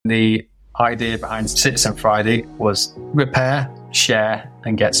The idea behind Citizen Friday was repair, share,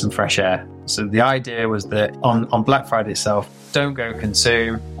 and get some fresh air. So the idea was that on Black Friday itself, don't go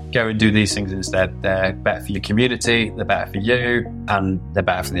consume, go and do these things instead. They're better for your community, they're better for you, and they're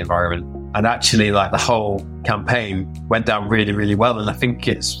better for the environment. And actually, like, the whole campaign went down really, really well. And I think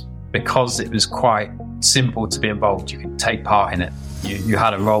it's because it was quite simple to be involved. You could take part in it. You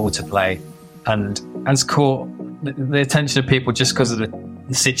had a role to play, and has caught the attention of people just because of the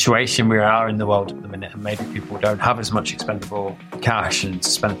situation we are in the world at the minute, and maybe people don't have as much expendable cash and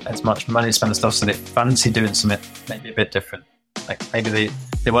spend as much money to spend on stuff, so they fancy doing something maybe a bit different. Like maybe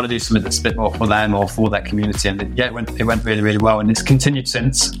they want to do something that's a bit more for them or for their community, and it went really, really well, and it's continued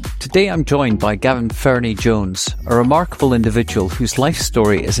since. Today I'm joined by Gavin Fernie-Jones, a remarkable individual whose life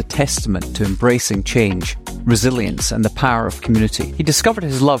story is a testament to embracing change, resilience and the power of community. He discovered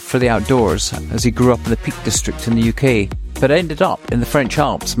his love for the outdoors as he grew up in the Peak District in the UK, but ended up in the French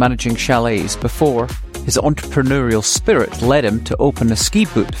Alps managing chalets before his entrepreneurial spirit led him to open a ski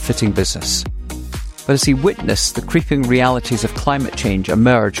boot fitting business. But as he witnessed the creeping realities of climate change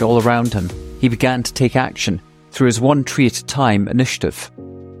emerge all around him, he began to take action through his One Tree at a Time initiative.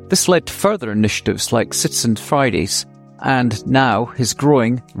 This led to further initiatives like Citizen Fridays and now his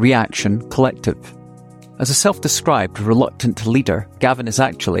growing Reaction Collective. As a self-described reluctant leader, Gavin is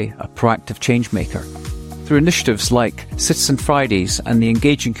actually a proactive change maker. Through initiatives like Citizen Fridays and the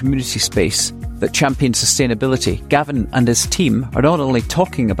engaging community space that champion sustainability, Gavin and his team are not only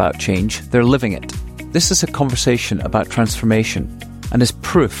talking about change, they're living it. This is a conversation about transformation and is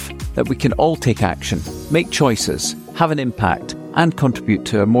proof that we can all take action, make choices, have an impact and contribute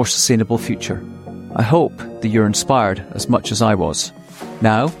to a more sustainable future. I hope that you're inspired as much as I was.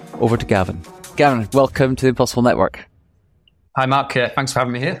 Now, over to Gavin. Gavin, welcome to the Impossible Network. Hi Mark, thanks for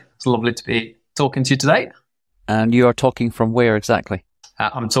having me here. It's lovely to be talking to you today. And you are talking from where exactly?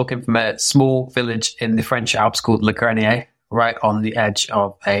 I'm talking from a small village in the French Alps called Le Grenier, right on the edge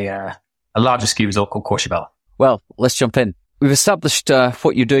of a larger ski resort called Courchevel. Well, let's jump in. We've established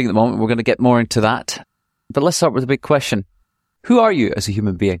what you're doing at the moment. We're going to get more into that. But let's start with a big question. Who are you as a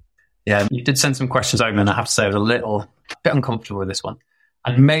human being? Yeah, you did send some questions over, and I have to say I was a bit uncomfortable with this one.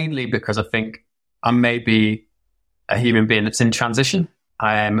 And mainly because I think I may be a human being that's in transition.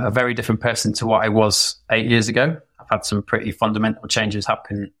 I am a very different person to what I was 8 years ago. I've had some pretty fundamental changes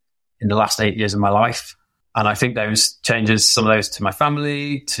happen in the last 8 years of my life. And I think those changes, some of those to my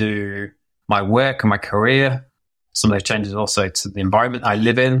family, to my work and my career, some of those changes also to the environment I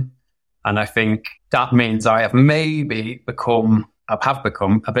live in. And I think that means I have become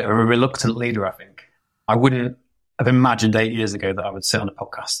a bit of a reluctant leader, I think. I wouldn't have imagined 8 years ago that I would sit on a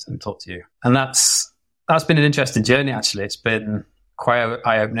podcast and talk to you. And that's been an interesting journey, actually. It's been quite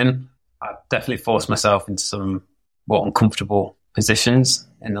eye-opening. I've definitely forced myself into some more uncomfortable positions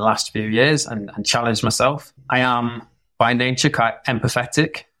in the last few years and challenged myself. I am, by nature, quite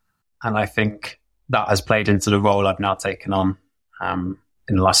empathetic, and I think that has played into the role I've now taken on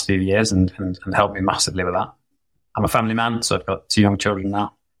in the last few years and helped me massively with that. I'm a family man, so I've got 2 young children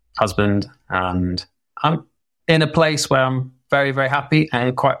now, husband, and I'm in a place where I'm very, very happy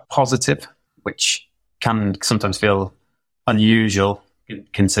and quite positive, which can sometimes feel unusual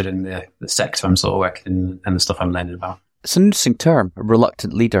considering the sector I'm sort of working in and the stuff I'm learning about. It's an interesting term, a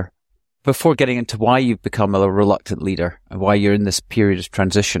reluctant leader. Before getting into why you've become a reluctant leader and why you're in this period of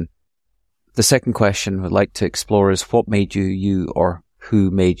transition, the second question I'd like to explore is what made you you, or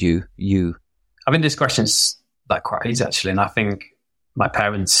who made you you? I mean, this question's like quite easy, actually, and I think my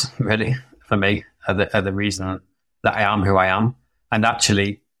parents, really, for me, are the reason that I am who I am. And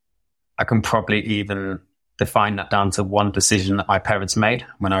actually, I can probably even define that down to one decision that my parents made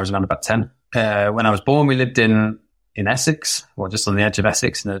when I was around about 10. When I was born, we lived in Essex, or just on the edge of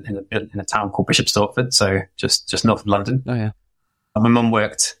Essex, in a town called Bishop Stortford, so just north of London. Oh, yeah. And my mum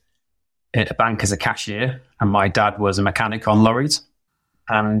worked at a bank as a cashier, and my dad was a mechanic on lorries.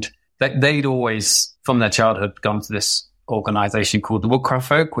 And they'd always, from their childhood, gone to this organisation called the Woodcraft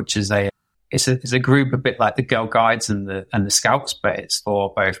Folk, which is a group a bit like the Girl Guides and the Scouts, but it's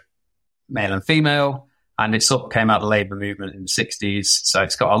for both male and female. And it sort of came out of the labour movement in the 60s. So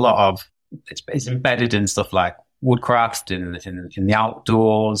it's got a lot of, it's embedded in stuff like woodcraft, in the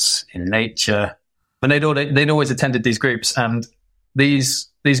outdoors, in nature. And they'd always attended these groups. And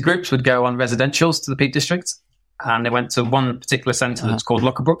these groups would go on residentials to the Peak District. And they went to one particular centre that's called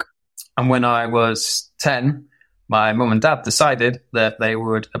Lockabrook. And when I was 10, my mum and dad decided that they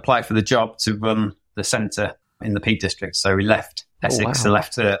would apply for the job to run the centre in the Peak District. So we left Essex and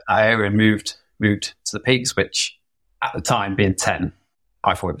left our area and moved to the Peaks, which at the time, being 10,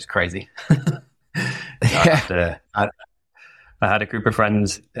 I thought it was crazy. But I had a group of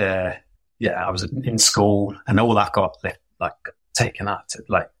friends. I was in school, and all that got taken out.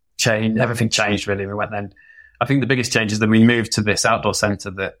 Change. Everything changed really. We went then. I think the biggest change is that we moved to this outdoor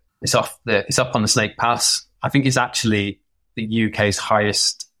centre that it's up on the Snake Pass. I think it's actually the UK's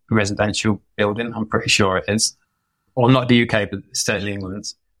highest residential building. I'm pretty sure it is. Or not the UK, but certainly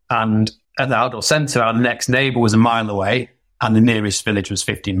England's. And at the outdoor centre, our next neighbour was a mile away, and the nearest village was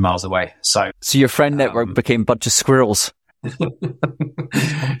 15 miles away. So your friend network became a bunch of squirrels.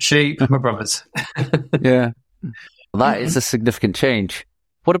 Sheep, my brothers. Yeah. That is a significant change.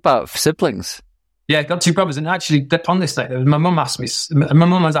 What about siblings? Yeah, got two brothers. And actually, on this day, my mum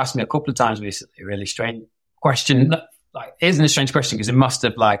has asked me a couple of times recently, a really strange question. It isn't a strange question because it must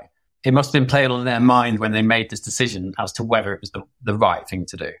have been played on their mind when they made this decision as to whether it was the right thing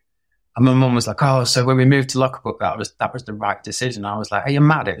to do. And my mum was like, "Oh, so when we moved to Lockerbrook, that was the right decision." I was like, "Are you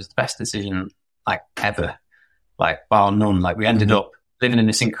mad? It was the best decision ever, bar none." We ended up living in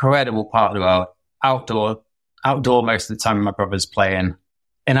this incredible part of the world, outdoor most of the time. My brother's playing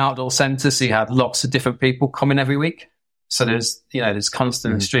in outdoor centres, so you had lots of different people coming every week. So there's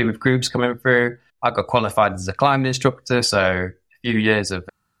constant stream of groups coming through. I got qualified as a climbing instructor, so a few years of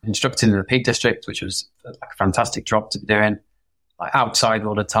instructing in the Peak District, which was a fantastic job to be doing. Outside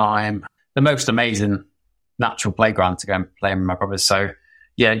all the time, the most amazing natural playground to go and play with my brothers. So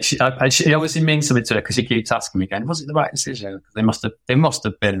yeah, she obviously means something to her because she keeps asking me again, was it the right decision? They must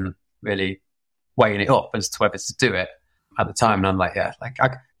have been really weighing it up as to whether to do it at the time. And I'm like, yeah,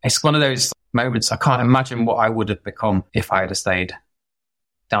 it's one of those moments. I can't imagine what I would have become if I had stayed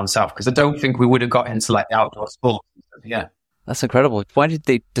down south, because I don't think we would have got into the outdoor sport. Yeah. That's incredible. Why did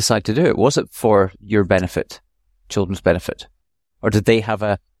they decide to do it? Was it for your benefit, children's benefit? Or did they have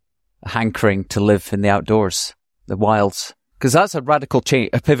a hankering to live in the outdoors, the wilds? Because that's a radical change,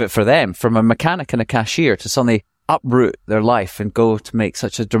 a pivot for them, from a mechanic and a cashier to suddenly uproot their life and go to make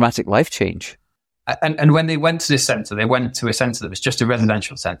such a dramatic life change. And when they went to this centre, they went to a centre that was just a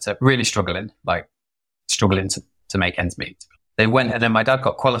residential centre, really struggling to make ends meet. They went, and then my dad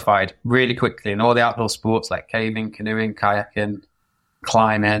got qualified really quickly in all the outdoor sports like caving, canoeing, kayaking,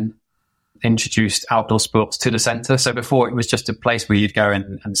 climbing. Introduced outdoor sports to the centre. So before it was just a place where you'd go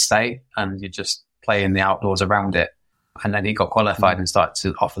and stay and you'd just play in the outdoors around it. And then he got qualified and started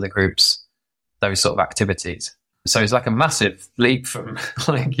to offer the groups those sort of activities. So it's a massive leap from,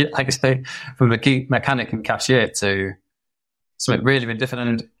 like I say, from a mechanic and cashier to something really, really different.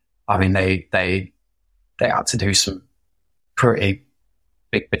 And I mean, they had to do some pretty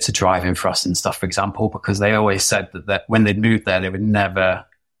big bits of driving for us and stuff, for example, because they always said that when they'd moved there, they would never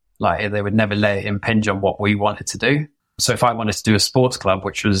let it impinge on what we wanted to do. So if I wanted to do a sports club,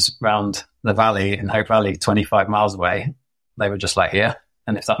 which was round the valley in Hope Valley, 25 miles away, they were just like, yeah.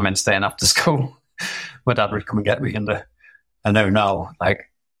 And if that meant staying after school, my dad would come and get me under a no.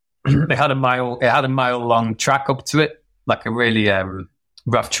 It had a mile long track up to it, a really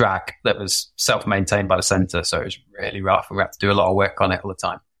rough track that was self-maintained by the centre. So it was really rough and we had to do a lot of work on it all the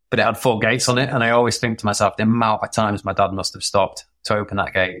time. But it had 4 gates on it. And I always think to myself, the amount of times my dad must have stopped to open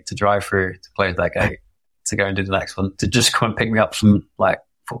that gate, to drive through, to close that gate, to go and do the next one, to just come and pick me up from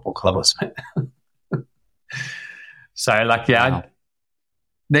football club or something. So wow.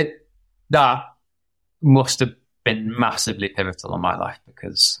 That must have been massively pivotal in my life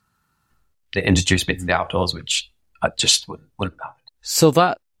because it introduced me to the outdoors, which I just wouldn't have happened. So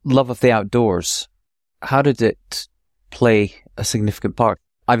that love of the outdoors, how did it play a significant part?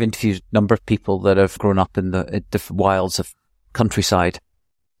 I've interviewed a number of people that have grown up in the different wilds of countryside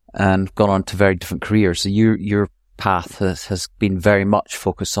and gone on to very different careers. So your path has been very much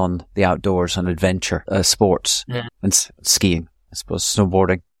focused on the outdoors and adventure sports and skiing, I suppose,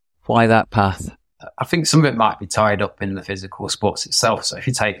 snowboarding. Why that path? I think some of it might be tied up in the physical sports itself. So if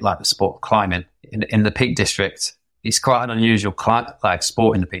you take the sport of climbing in the Peak District, it's quite an unusual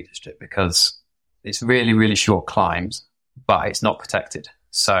sport in the Peak District because it's really, really short climbs, but it's not protected.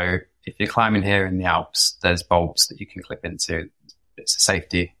 So if you're climbing here in the Alps, there's bulbs that you can clip into. It's a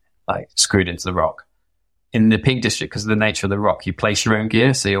safety, screwed into the rock. In the Peak District, because of the nature of the rock, you place your own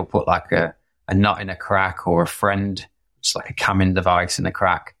gear. So you'll put a nut in a crack or a friend, just a camming device in a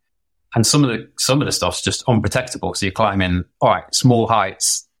crack. And some of the stuff's just unprotectable. So you're climbing, small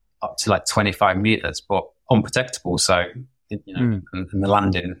heights up to 25 meters, but unprotectable. So, and the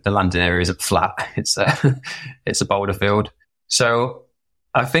landing area isn't flat. It's a boulder field. So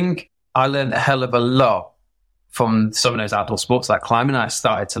I think I learned a hell of a lot from some of those outdoor sports like climbing. I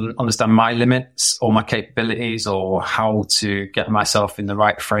started to understand my limits or my capabilities or how to get myself in the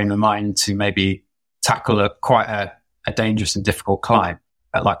right frame of mind to maybe tackle quite a dangerous and difficult climb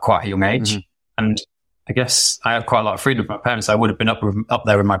at quite a young age. And I guess I had quite a lot of freedom from my parents. I would have been up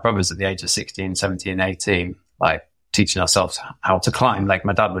there with my brothers at the age of 16, 17, 18, like teaching ourselves how to climb. Like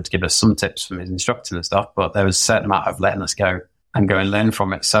my dad would give us some tips from his instructor and stuff, but there was a certain amount of letting us go and go and learn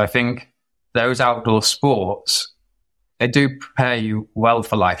from it. So I think those outdoor sports, they do prepare you well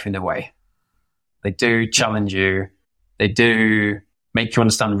for life in a way. They do challenge you. They do make you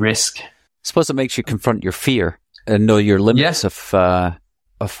understand risk. I suppose it makes you confront your fear and know your limits of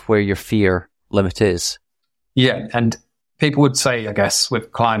where your fear limit is. Yeah, and people would say, I guess,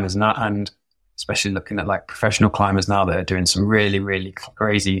 with climbers now, and especially looking at like professional climbers now that are doing some really, really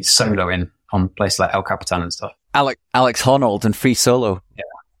crazy soloing on places like El Capitan and stuff. Alex Honnold and free solo.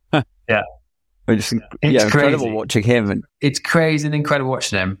 Yeah. Yeah. It's incredible watching him. And it's crazy and incredible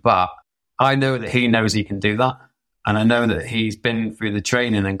watching him, but I know that he knows he can do that. And I know that he's been through the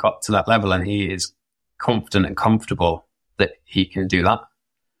training and got to that level, and he is confident and comfortable that he can do that.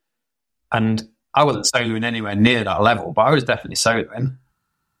 And I wasn't soloing anywhere near that level, but I was definitely soloing.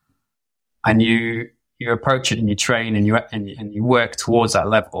 And you approach it and you train and you work towards that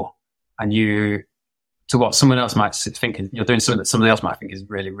level, and to what someone else might think you're doing something that somebody else might think is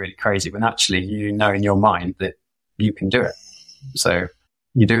really, really crazy, when actually you know in your mind that you can do it. So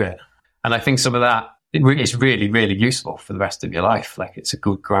you do it. And I think some of that is really, really useful for the rest of your life. Like it's a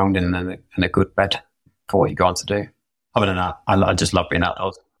good grounding and a good bed for what you go on to do. Other than that, I just love being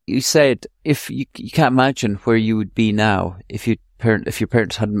outdoors. You said if you can't imagine where you would be now if your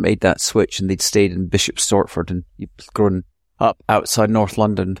parents hadn't made that switch and they'd stayed in Bishop Stortford and you'd grown up outside North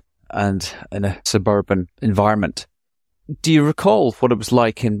London and in a suburban environment. Do you recall what it was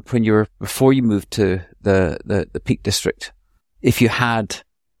like before you moved to the Peak District? If you had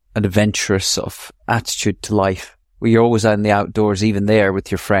an adventurous sort of attitude to life, where you're always out in the outdoors, even there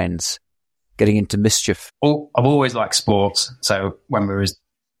with your friends, getting into mischief? Oh, I've always liked sports. So when we were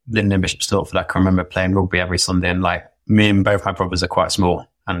living in Bishop Stortford, I can remember playing rugby every Sunday, and like me and both my brothers are quite small,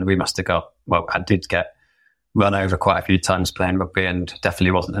 and we must have I did get run over quite a few times playing rugby, and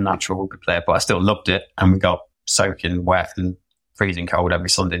definitely wasn't a natural rugby player, but I still loved it. And we got soaking wet and freezing cold every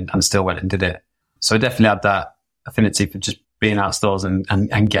Sunday and still went and did it. So I definitely had that affinity for just being outdoors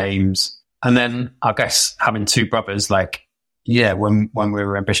and games. And then I guess having two brothers, like, yeah, when we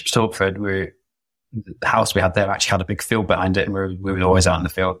were in Bishop Stortford, the house we had there actually had a big field behind it, and we were always out in the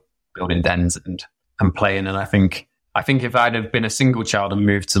field building dens and playing. And I think if I'd have been a single child and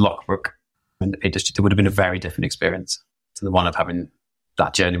moved to Lockbrook, it would have been a very different experience to the one of having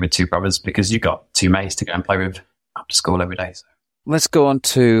that journey with two brothers, because you got two mates to go and play with after school every day. So. Let's go on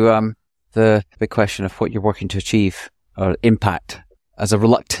to the big question of what you're working to achieve or impact as a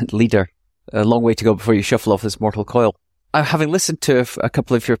reluctant leader. A long way to go before you shuffle off this mortal coil. Having listened to a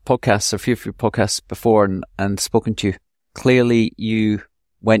couple of your podcasts, or a few of your podcasts before and spoken to you, clearly you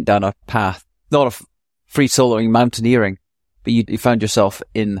went down a path, not of free soloing, mountaineering, but you found yourself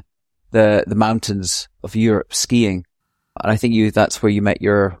in the mountains of Europe skiing. And I think that's where you met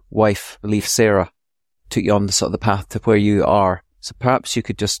your wife, I believe Sarah, took you on the sort of the path to where you are. So perhaps you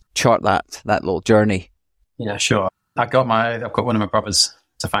could just chart that little journey. Yeah, sure. I've got one of my brothers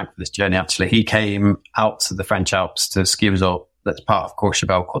to thank for this journey, actually. He came out to the French Alps to ski resort that's part of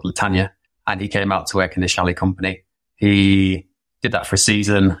Courchevel called Latania, and he came out to work in the chalet company. He did that for a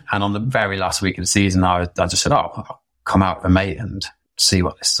season, and on the very last week of the season, I just said, I'll come out with a mate and see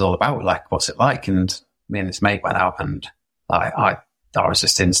what this is all about. Like, what's it like? And me and this mate went out, and I was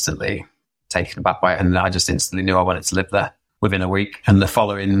just instantly taken aback by it, and I just instantly knew I wanted to live there within a week. And the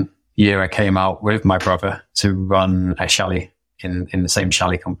following year, I came out with my brother to run a chalet in the same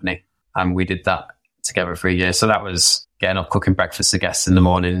chalet company, and we did that together for a year. So that was getting up, cooking breakfast for guests in the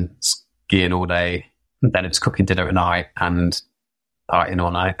morning, skiing all day, and then it was cooking dinner at night and partying all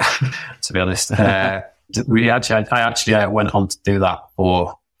night. To be honest, I actually went on to do that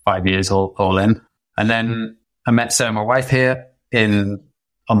for 5 years all in, and then I met Sarah, my wife, here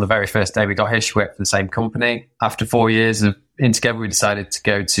on the very first day we got here. She worked for the same company. After 4 years of in together, we decided to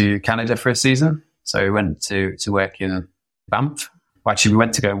go to Canada for a season. So we went to work in Banff. Actually, we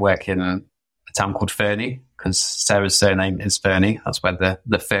went to go and work in a town called Fernie, because Sarah's surname is Fernie. That's where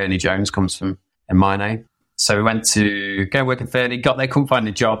the Fernie Jones comes from in my name. So we went to go and work in Fernie, got there, couldn't find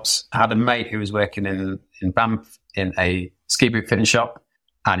any jobs. I had a mate who was working in Banff in a ski boot fitting shop,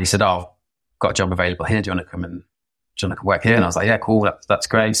 and he said, I've got a job available here. Do you want to come work here? And I was like, yeah, cool. That's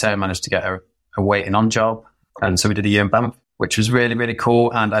great. Sarah managed to get a waiting on job. And so we did a year in Banff, which was really, really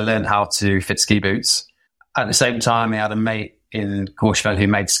cool. And I learned how to fit ski boots. At the same time, I had a mate in Courchevel who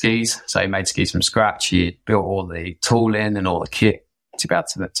made skis. So he made skis from scratch. He built all the tooling and all the kit to be able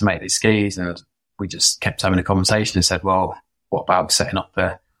to make these skis. And we just kept having a conversation and said, well, what about setting up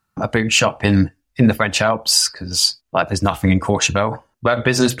a boot shop in in the French Alps because like there's nothing in Courchevel. We had a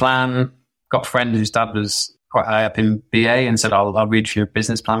business plan. Got a friend whose dad was quite high up in BA and said, I'll read your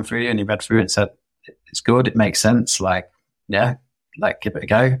business plan for you. And he read through it and said, it's good. It makes sense. Like, yeah, like give it a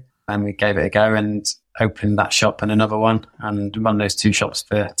go. And we gave it a go and opened that shop and another one and run those 2 shops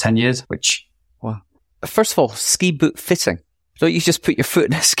for 10 years, which... Wow. First of all, ski boot fitting. Don't you just put your foot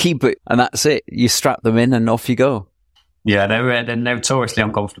in a ski boot and that's it? You strap them in and off you go. Yeah, they're notoriously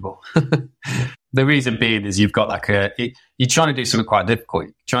uncomfortable. The reason being is you've got like you're trying to do something quite difficult.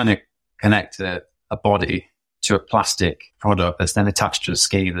 You're trying to connect a body to a plastic product that's then attached to a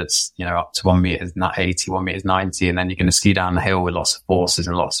ski that's, up to 1 meter 80, 1 meter 90, and then you're going to ski down the hill with lots of forces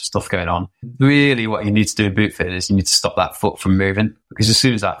and lots of stuff going on. Really what you need to do in boot fit is you need to stop that foot from moving, because as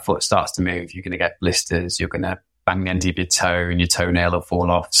soon as that foot starts to move, you're going to get blisters, you're going to bang the end of your toe and your toenail will fall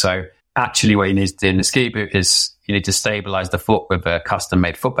off. So actually what you need to do in the ski boot is you need to stabilize the foot with a custom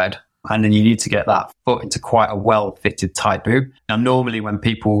made footbed. And then you need to get that foot into quite a well-fitted tight boot. Now, normally when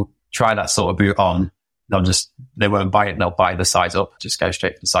people try that sort of boot on, they won't buy it. They'll buy the size up, just go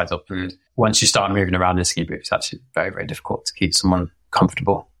straight for the size up. And once you start moving around in a ski boot, it's actually very, very difficult to keep someone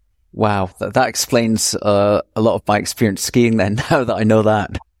comfortable. Wow. That explains a lot of my experience skiing then, now that I know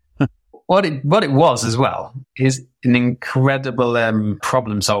that. What it was as well is an incredible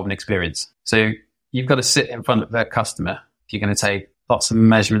problem-solving experience. So you've got to sit in front of their customer. You're going to take lots of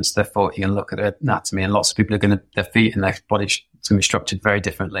measurements of their foot. You can look at their anatomy, and lots of people their feet and their body is going to be structured very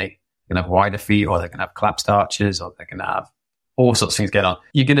differently. They're going to have wider feet, or they're going to have collapsed arches, or they're going to have all sorts of things going on.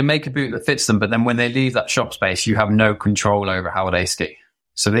 You're going to make a boot that fits them, but then when they leave that shop space, you have no control over how they ski.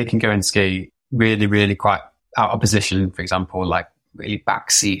 So they can go and ski really, really quite out of position, for example, like really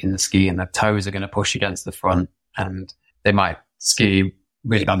back seat in the ski, and their toes are going to push against the front, and they might ski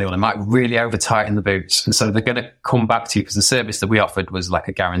really badly, or they might really over tighten the boots. And so they're going to come back to you, because the service that we offered was like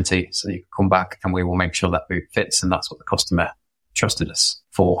a guarantee. So you come back and we will make sure that boot fits, and that's what the customer trusted us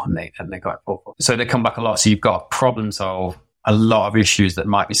for, and they got it for. So they come back a lot. So you've got to problem solve a lot of issues that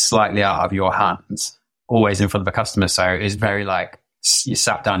might be slightly out of your hands, always in front of a customer. So it's very like you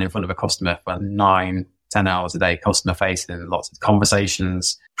sat down in front of a customer for 9-10 hours a day, customer facing, lots of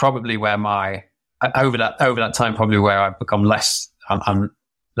conversations. Probably where over that time, probably where I've become I'm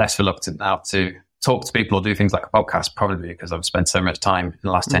less reluctant now to talk to people or do things like a podcast, probably because I've spent so much time in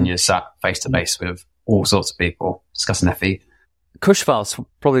the last 10 years sat face to face with all sorts of people discussing their feet. Courchevel's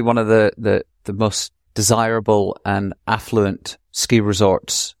probably one of the most desirable and affluent ski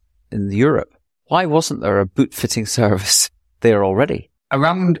resorts in Europe. Why wasn't there a boot fitting service there already? So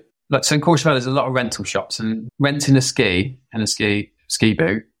in Courchevel, there's a lot of rental shops, and renting a ski and a ski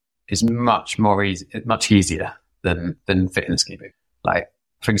boot is much easier than fitting a ski boot. Like,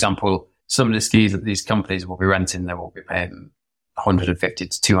 for example, some of the skis that these companies will be renting, they will be paying 150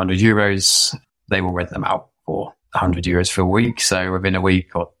 to 200 euros. They will rent them out for 100 euros for a week. So within a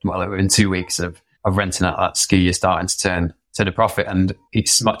week, within 2 weeks of renting out that ski, you're starting to turn a profit, and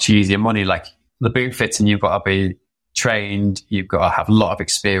it's much easier money. Like the boot fitting, you've got to be trained, you've got to have a lot of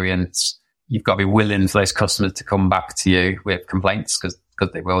experience, you've got to be willing for those customers to come back to you with complaints, because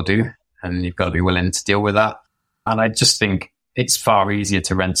they will do, and you've got to be willing to deal with that. And I just think it's far easier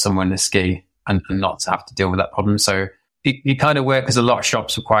to rent someone a ski and not to have to deal with that problem. So it kind of worked, because a lot of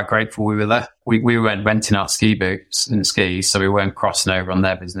shops were quite grateful we were there. We weren't renting out ski boots and skis, so we weren't crossing over on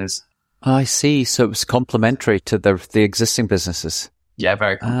their business. I see. So it was complementary to the existing businesses. Yeah,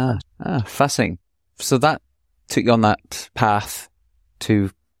 very cool. Fascinating. So that took you on that path to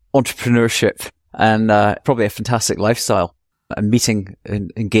entrepreneurship and probably a fantastic lifestyle and meeting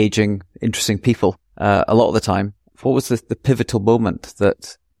and engaging interesting people a lot of the time. What was the pivotal moment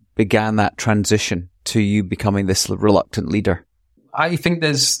that began that transition to you becoming this reluctant leader? I think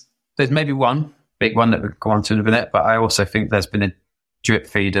there's maybe one big one that we'll go on to in a minute, but I also think there's been a drip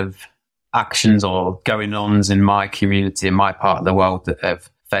feed of actions or going-ons in my community, in my part of the world, that have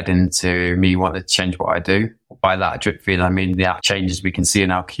fed into me wanting to change what I do. By that drip feed, I mean the changes we can see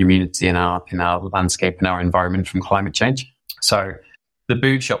in our community, in our landscape, in our environment from climate change. So the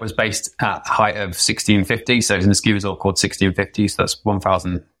boot shop was based at a height of 1650. So it's in a ski resort called 1650. So that's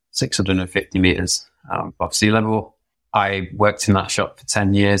 1,650 meters above sea level. I worked in that shop for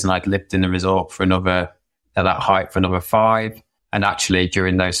 10 years, and I'd lived in the resort at that height for another 5. And actually,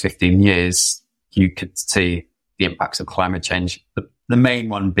 during those 15 years, you could see the impacts of climate change. The main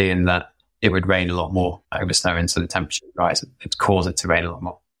one being that it would rain a lot more over snow, and so the temperature would rise. It'd cause it to rain a lot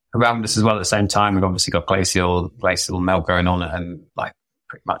more. Around us as well at the same time, we've obviously got glacial melt going on, and like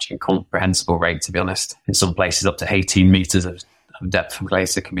pretty much incomprehensible rate, to be honest. In some places, up to 18 meters of depth of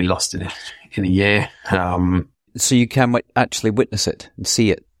glacier can be lost in a year. So you can actually witness it and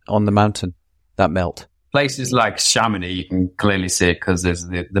see it on the mountain. that melt? Places like Chamonix, you can clearly see it because there's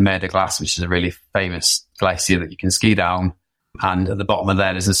the Mer de Glace, which is a really famous glacier that you can ski down. And at the bottom of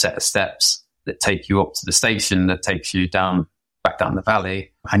there, there's a set of steps that take you up to the station that takes you back down the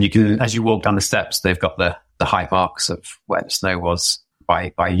valley. And you can, as you walk down the steps, they've got the height marks of where the snow was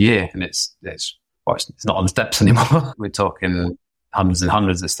by year. And it's not on the steps anymore. We're talking hundreds and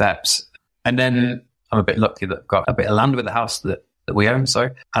hundreds of steps. And then I'm a bit lucky that I've got a bit of land with the house that we own,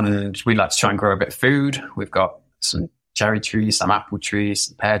 and we like to try and grow a bit of food. We've got some cherry trees, some apple trees,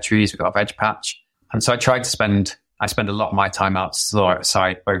 some pear trees. We've got a veg patch. And so I spend a lot of my time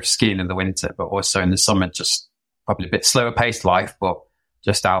outside, both skiing in the winter, but also in the summer, just probably a bit slower paced life, but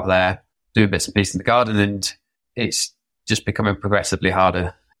just out there doing bits and pieces in the garden. And it's just becoming progressively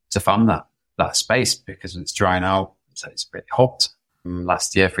harder to farm that space because it's drying out. So it's pretty hot.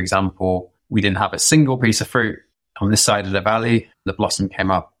 Last year, for example, we didn't have a single piece of fruit on this side of the valley. The blossom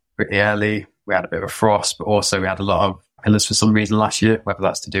came up pretty early. We had a bit of a frost, but also we had a lot of pillars for some reason last year, whether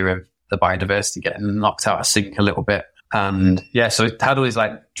that's to do with the biodiversity getting knocked out of sync a little bit. And yeah, so it had all these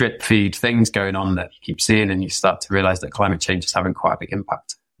like drip feed things going on that you keep seeing, and you start to realize that climate change is having quite a big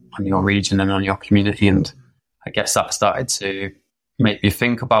impact on your region and on your community. And I guess that started to make me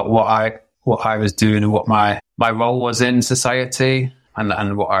think about what I was doing and what my role was in society,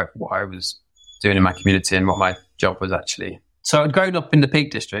 and what I was doing in my community and what my job was actually. So I'd grown up in the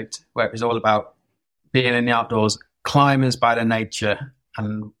Peak District, where it was all about being in the outdoors, climbers by the nature,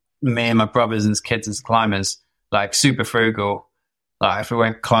 and me and my brothers and kids as climbers, like super frugal. Like if we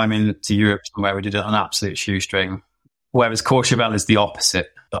went climbing to Europe somewhere, we did it on an absolute shoestring. Whereas Courchevel is the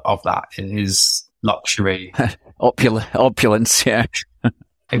opposite of that. It is luxury. Opulence, yeah.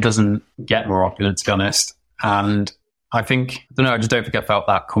 It doesn't get more opulent, to be honest. And I think, I just don't think I felt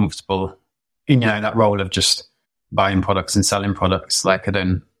that comfortable in, that role of just buying products and selling products. Like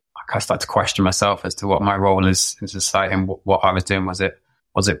I started to question myself as to what my role is in society and what I was doing. Was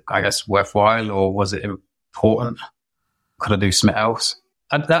it, I guess, worthwhile, or was it important? Could I do something else?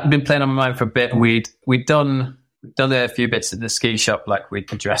 That had been playing on my mind for a bit. We'd done a few bits at the ski shop, like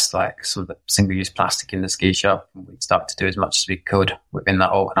we'd addressed like sort of the single-use plastic in the ski shop, and we'd started to do as much as we could within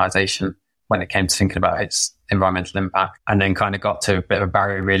that organisation when it came to thinking about its environmental impact. And then kind of got to a bit of a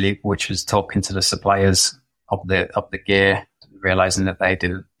barrier really, which was talking to the suppliers of the gear, realising that they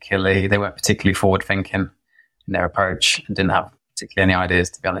weren't particularly forward-thinking in their approach and didn't have particularly any ideas,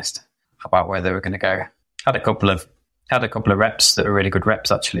 to be honest, about where they were going to go. Had a couple of reps that were really good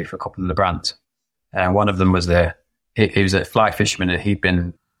reps actually for a couple of the brands. And one of them was he was a fly fisherman, and he'd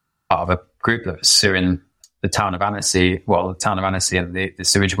been part of a group that was suing the town of Annecy. Well, the town of Annecy and the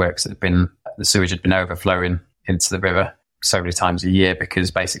sewage works the sewage had been overflowing into the river so many times a year because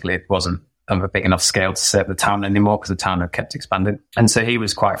basically it wasn't of a big enough scale to serve the town anymore because the town had kept expanding. And so he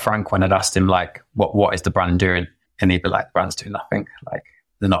was quite frank when I'd asked him like, what is the brand doing? And he'd be like, the brand's doing nothing. Like,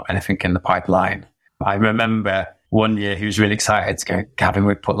 there's not anything in the pipeline. I remember one year he was really excited to go, Gavin,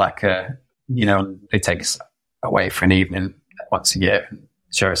 we put like they take us away for an evening once a year and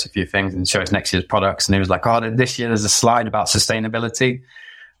show us a few things and show us next year's products. And he was like, this year there's a slide about sustainability.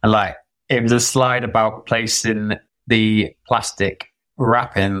 And like, it was a slide about placing the plastic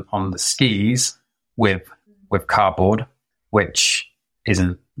wrapping on the skis with cardboard, which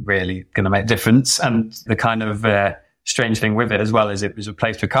isn't really going to make a difference. And the kind of strange thing with it as well is it was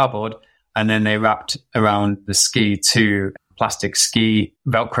replaced with cardboard, and then they wrapped around the ski two plastic ski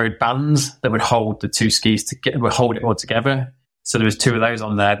Velcro bands that would hold the two skis would hold it all together. So there was two of those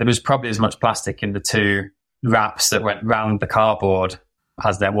on there. There was probably as much plastic in the two wraps that went round the cardboard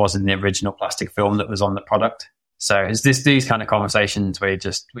as there was in the original plastic film that was on the product. So it's these kind of conversations where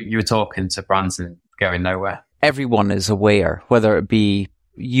you were talking to brands and going nowhere. Everyone is aware, whether it be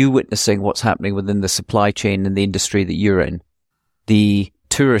you witnessing what's happening within the supply chain in the industry that you're in, the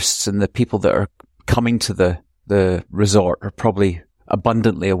tourists and the people that are coming to the resort are probably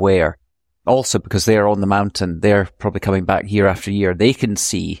abundantly aware. Also, because they're on the mountain, they're probably coming back year after year. They can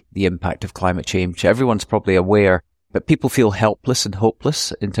see the impact of climate change. Everyone's probably aware, but people feel helpless and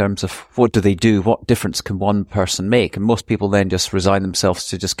hopeless in terms of what do they do? What difference can one person make? And most people then just resign themselves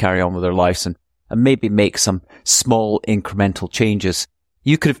to just carry on with their lives and maybe make some small incremental changes.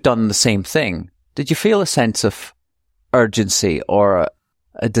 You could have done the same thing. Did you feel a sense of urgency or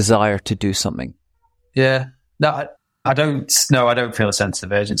a desire to do something? Yeah. No, I don't feel a sense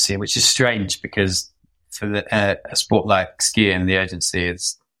of urgency, which is strange because for a sport like skiing, the urgency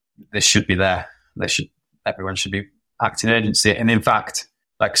is, this should be there. Everyone should be acting urgency. And in fact,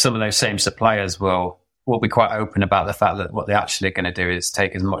 like some of those same suppliers will be quite open about the fact that what they're actually going to do is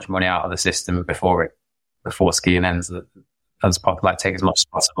take as much money out of the system before skiing ends as possible, like take as much as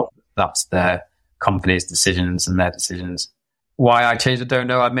possible. That's their companies' decisions and their decisions. Why I changed, I don't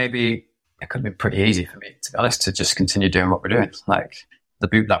know. Maybe it could have been pretty easy for me, to be honest, to just continue doing what we're doing. Like the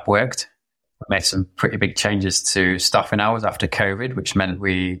Boot Lab worked. We made some pretty big changes to staffing hours after COVID, which meant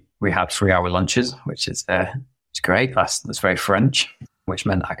we had 3-hour lunches, which is great. That's very French, which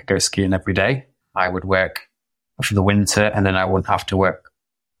meant I could go skiing every day. I would work for the winter and then I wouldn't have to work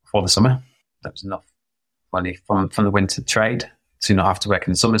for the summer. That was enough money from the winter trade to not have to work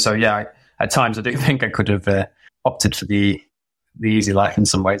in the summer. So yeah, at times I do think I could have opted for the easy life in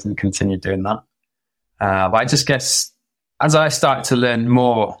some ways and continued doing that. But I just guess as I started to learn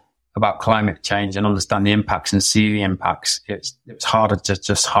more about climate change and understand the impacts and see the impacts, it was harder to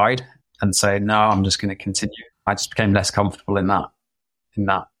just hide and say, no, I'm just going to continue. I just became less comfortable in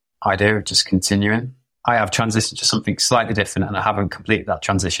that idea of just continuing. I have transitioned to something slightly different and I haven't completed that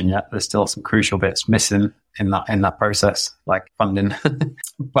transition yet. There's still some crucial bits missing in that process, like funding.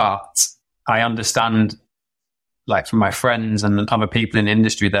 But I understand, like from my friends and other people in the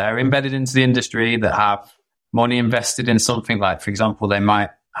industry that are embedded into the industry that have money invested in something, like, for example, they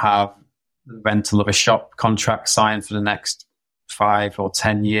might have the rental of a shop contract signed for the next 5 or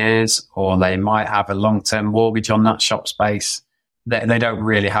 10 years, or they might have a long-term mortgage on that shop space. They don't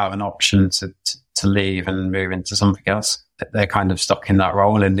really have an option to leave and move into something else. They're kind of stuck in that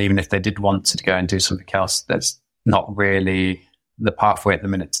role. And even if they did want to go and do something else, there's not really the pathway at the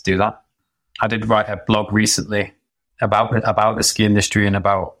minute to do that. I did write a blog recently about the ski industry and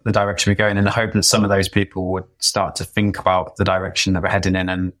about the direction we're going in. I hope that some of those people would start to think about the direction that we're heading in,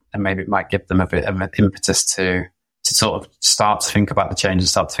 and maybe it might give them a bit of an impetus to sort of start to think about the change and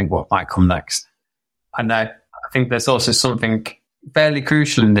start to think what might come next. And I think there's also something fairly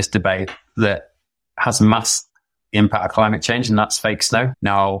crucial in this debate that has masked the impact of climate change, and that's fake snow.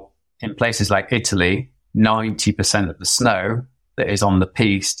 Now, in places like Italy, 90% of the snow that is on the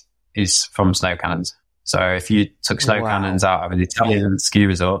piste is from snow cannons. So if you took snow cannons out of the Italian ski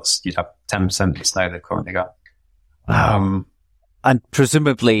resorts, you'd have 10% of the snow they've currently got. And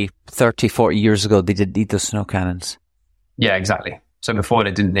presumably 30, 40 years ago, they didn't need those snow cannons. Yeah, exactly. So before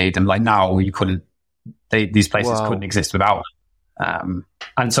they didn't need them. Like now, you couldn't. These places couldn't exist without them.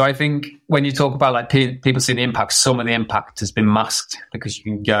 And so I think when you talk about like people see the impact, some of the impact has been masked because you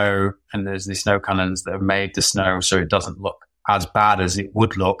can go and there's these snow cannons that have made the snow so it doesn't look as bad as it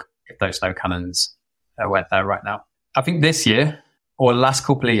would look if those snow cannons went there right now. I think this year or the last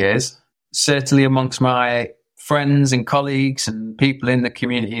couple of years, certainly amongst my friends and colleagues and people in the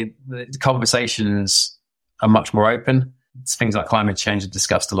community, the conversations are much more open. Things like climate change are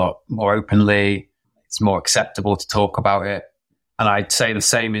discussed a lot more openly. It's more acceptable to talk about it. And I'd say the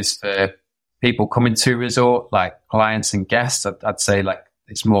same is for people coming to resort, like clients and guests. I'd say like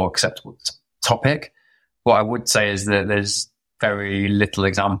it's more acceptable topic. What I would say is that there's very little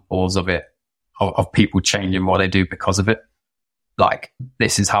examples of it, of people changing what they do because of it. Like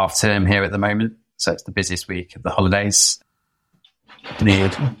this is half term here at the moment, so it's the busiest week of the holidays.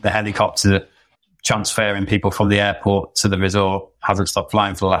 The helicopter transferring people from the airport to the resort hasn't stopped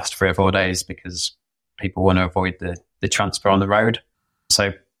flying for the last 3 or 4 days because people want to avoid the transfer on the road.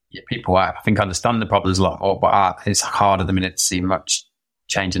 So yeah, people, I think, understand the problems a lot more, but it's hard at the minute to see much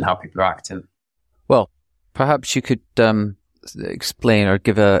change in how people are acting. Well, perhaps you could explain or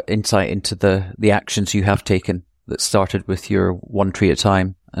give an insight into the actions you have taken that started with your One Tree at a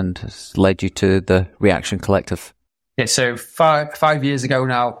Time and has led you to the Reaction Collective. Yeah, so five years ago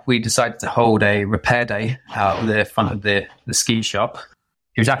now, we decided to hold a repair day out the front of the ski shop.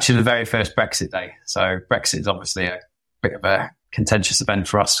 It was actually the very first Brexit day. So Brexit is obviously a bit of a contentious event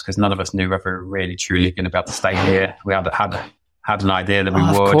for us because none of us knew whether we were really truly going to be able to stay here. We had an idea that we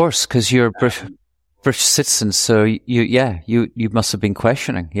would. Of course, because you're British citizens, so you must have been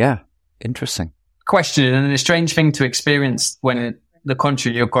questioning. Yeah, interesting. Questioning, and a strange thing to experience when the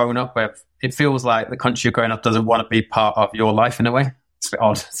country you're growing up with, it feels like the country you're growing up doesn't want to be part of your life in a way. It's a bit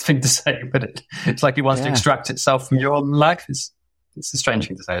odd thing to say, but it's like it wants to extract itself from your own life. It's a strange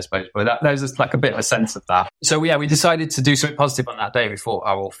thing to say, I suppose, but there's just like a bit of a sense of that. So yeah, we decided to do something positive on that day. We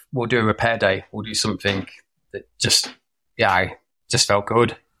thought, we'll do a repair day. We'll do something that just felt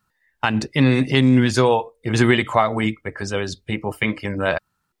good. And in resort, it was a really quiet week because there was people thinking that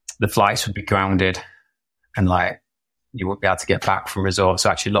the flights would be grounded and like you wouldn't be able to get back from resort. So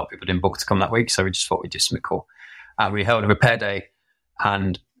actually a lot of people didn't book to come that week. So we just thought we'd do something cool. And we held a repair day.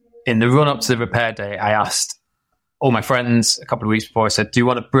 And in the run up to the repair day, I asked all my friends a couple of weeks before, I said, do you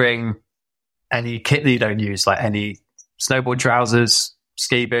want to bring any kit that you don't use, like any snowboard trousers,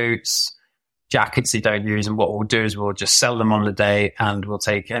 ski boots, jackets you don't use? And what we'll do is we'll just sell them on the day and we'll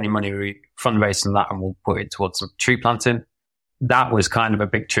take any money we fundraise from that and we'll put it towards some tree planting. that was kind of a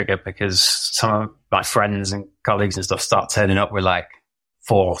big trigger because some of my friends and colleagues and stuff start turning up with like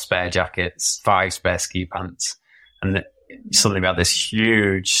 4 spare jackets, 5 spare ski pants. And suddenly we had this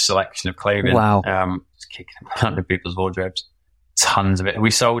huge selection of clothing. Wow. Just kicking about in people's wardrobes. Tons of it.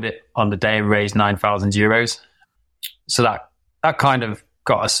 We sold it on the day, raised €9,000. So that kind of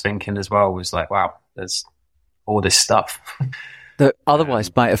got us thinking as well, was like, wow, there's all this stuff. That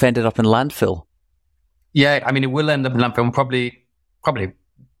otherwise might have ended up in landfill. Yeah, I mean, it will end up in landfill, and probably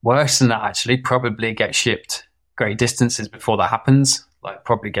worse than that, actually. Probably get shipped great distances before that happens. Like,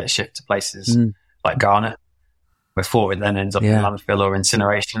 probably get shipped to places like Ghana before it then ends up in landfill or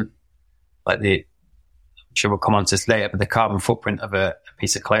incineration. Like I'm sure we'll come on to this later, but the carbon footprint of a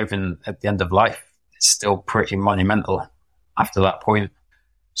piece of clothing at the end of life is still pretty monumental after that point.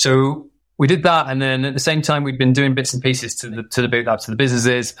 So we did that, and then at the same time, we'd been doing bits and pieces to the boot lab, to the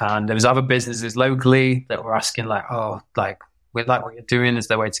businesses, and there was other businesses locally that were asking like, oh, like, we like what you're doing. Is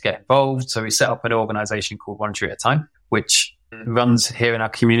there a way to get involved? So we set up an organization called One Tree at a Time, which runs here in our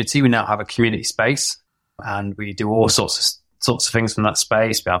community. We now have a community space, and we do all sorts of things from that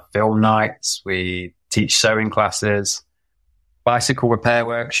space. We have film nights, we teach sewing classes, bicycle repair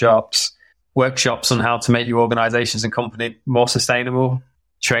workshops on how to make your organizations and company more sustainable,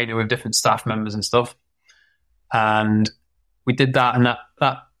 training with different staff members and stuff. And we did that, and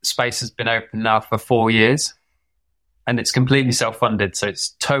that space has been open now for 4 years, and it's completely self-funded. So it's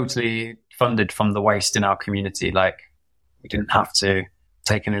totally funded from the waste in our community. Like, we didn't have to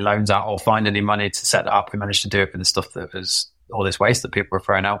take any loans out or find any money to set it up. We managed to do it with the stuff that was all this waste that people were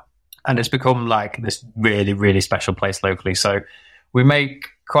throwing out. And it's become like this really, really special place locally. So we make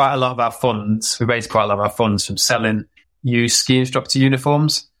quite a lot of our funds. We raise quite a lot of our funds from selling used ski instructor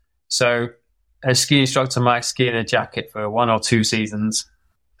uniforms. So a ski instructor might ski in a jacket for 1 or 2 seasons.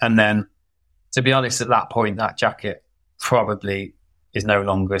 And then, to be honest, at that point, that jacket probably is no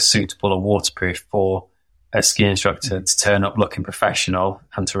longer suitable or waterproof for a ski instructor to turn up looking professional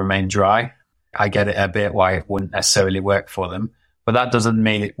and to remain dry. I get it a bit why it wouldn't necessarily work for them, but that doesn't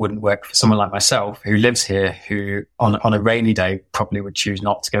mean it wouldn't work for someone like myself who lives here, who on a rainy day probably would choose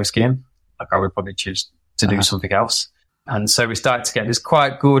not to go skiing. Like, I would probably choose to do something else. And so we started to get this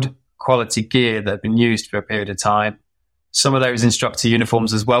quite good quality gear that had been used for a period of time. Some of those instructor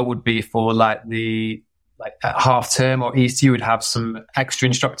uniforms as well would be for like at half term or Easter, you would have some extra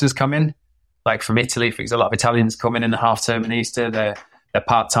instructors come in, like from Italy, for example. A lot of Italians come in the half term and Easter. They're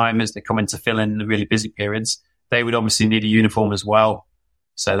part-timers. They come in to fill in the really busy periods. They would obviously need a uniform as well.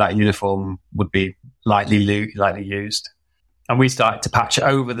 So that uniform would be lightly used. And we started to patch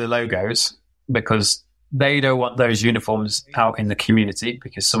over the logos because they don't want those uniforms out in the community,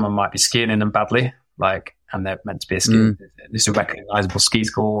 because someone might be skiing in them badly, and they're meant to be this is a recognizable ski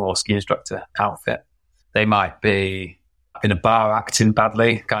school or ski instructor outfit. They might be in a bar acting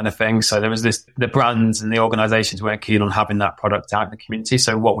badly, kind of thing. So there was the brands and the organizations weren't keen on having that product out in the community.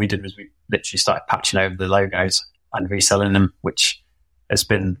 So what we did was we literally started patching over the logos and reselling them, which it's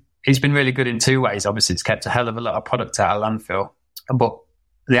been really good in 2 ways. Obviously, it's kept a hell of a lot of product out of landfill, but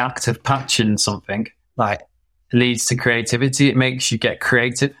the act of patching something leads to creativity. It makes you get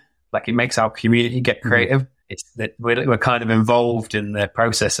creative. It makes our community get creative. It's that we're kind of involved in the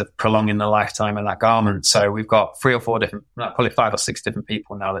process of prolonging the lifetime of that garment. So we've got 3 or 4 different, probably 5 or 6 different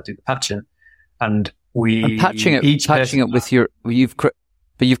people now that do the patching, and patching it with you've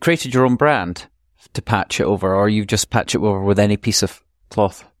created your own brand to patch it over, or you just patch it over with any piece of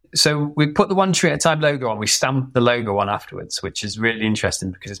cloth. So we put the One Tree at a Time logo on. We stamped the logo on afterwards, which is really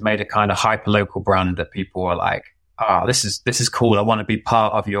interesting because it's made a kind of hyper-local brand that people are like, this is cool. I want to be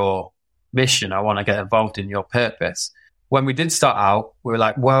part of your mission. I want to get involved in your purpose. When we did start out, we were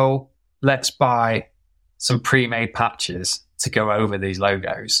like, well, let's buy some pre-made patches to go over these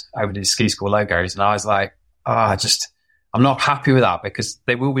logos, over these ski school logos. And I was like, I'm not happy with that because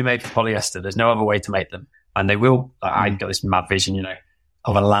they will be made for polyester. There's no other way to make them. And they will, I got this mad vision,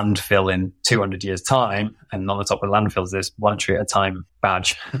 of a landfill in 200 years time. And on the top of the landfill is this One Tree at a Time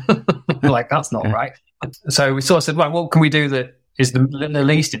badge. That's not right. So we sort of said, right, what can we do that is the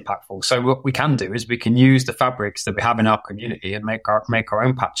least impactful? So what we can do is we can use the fabrics that we have in our community and make our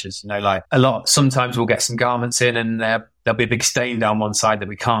own patches. Sometimes we'll get some garments in and there'll be a big stain down one side that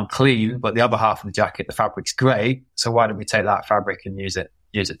we can't clean, but the other half of the jacket, the fabric's great. So why don't we take that fabric and use it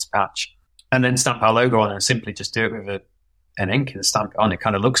to patch, and then stamp our logo on and simply just do it with an ink and stamp it on. It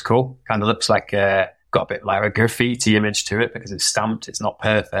kind of looks cool. Kind of looks like got a bit like a graffiti image to it because it's stamped. It's not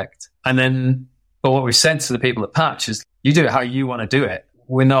perfect. But what we've said to the people at Patch is, you do it how you want to do it.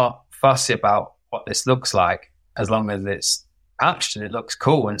 We're not fussy about what this looks like as long as it's patched and it looks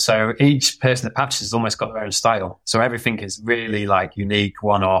cool. And so each person that patches has almost got their own style. So everything is really like unique,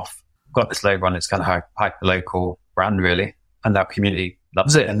 one-off. Got this logo on, it's kind of hyper local brand really. And our community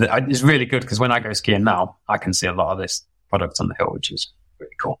loves it. And it's really good because when I go skiing now, I can see a lot of this product on the hill, which is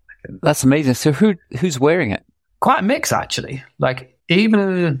really cool. That's amazing. So who's wearing it? Quite a mix, actually.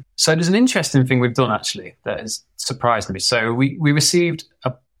 So there's an interesting thing we've done, actually, that has surprised me. So we received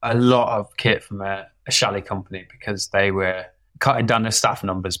a lot of kit from a chalet company because they were cutting down their staff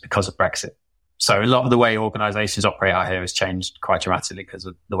numbers because of Brexit. So a lot of the way organisations operate out here has changed quite dramatically because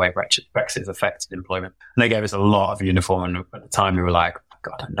of the way Brexit has affected employment. And they gave us a lot of uniform, and at the time we were like,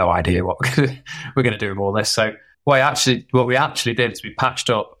 God, I have no idea what we're going to do with all this. So what we actually did is we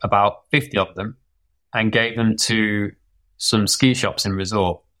patched up about 50 of them and gave them to some ski shops in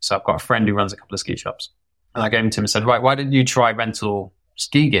resort. So I've got a friend who runs a couple of ski shops. And I gave them to him and said, right, why didn't you try rental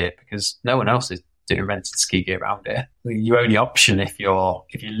ski gear? Because no one else is doing rented ski gear around here. Your only option if you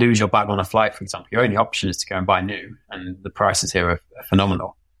lose your bag on a flight, for example, your only option is to go and buy new. And the prices here are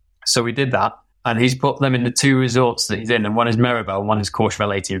phenomenal. So we did that. And he's put them in the 2 resorts that he's in. And one is Meribel, one is Courchevel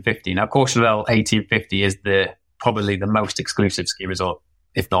 1850. Now, Courchevel 1850 is probably the most exclusive ski resort,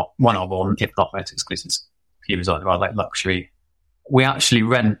 if not one of them, if not most exclusive ski resort, like luxury. He actually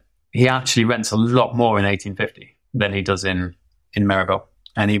rents a lot more in 1850 than he does in Meribel.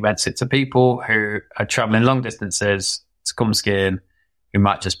 And he rents it to people who are traveling long distances to come skiing, who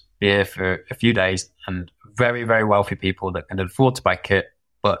might just be here for a few days, and very, very wealthy people that can afford to buy kit,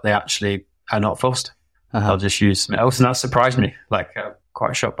 but they actually are not fussed. They'll just use something else. And that surprised me.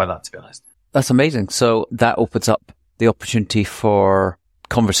 Quite shocked by that, to be honest. That's amazing. So that opens up the opportunity for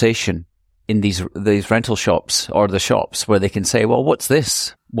conversation in these rental shops or the shops where they can say, well, what's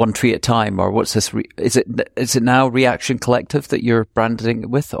this? One tree at a time, or what's this? Is it now Reaction Collective that you're branding it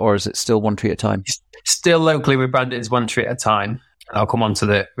with, or is it still One Tree at a Time? Still locally, we brand it as One Tree at a Time. I'll come on to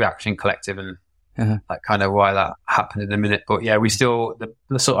the Reaction Collective and kind of why that happened in a minute. But yeah, we still,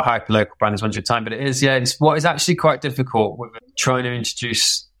 the sort of hyper local brand is One Tree at a Time. But it's what is actually quite difficult with trying to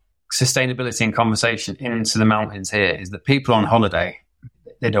introduce sustainability and conversation into the mountains here is that people on holiday,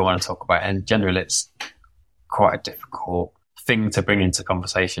 they don't want to talk about it. And generally, it's quite a difficult thing to bring into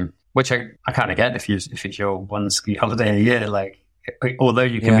conversation, which I kind of get if it's your one ski holiday a year. Although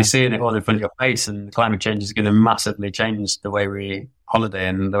you can be seeing it all in front of your face, and climate change is going to massively change the way we holiday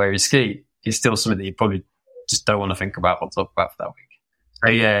and the way we ski, it's still something that you probably just don't want to think about or talk about for that week. So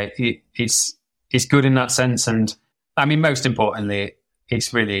yeah, it's good in that sense. And I mean, most importantly,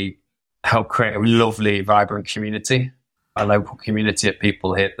 it's really helped create a lovely, vibrant community. A local community of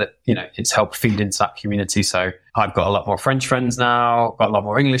people here that, it's helped feed into that community. So I've got a lot more French friends now, got a lot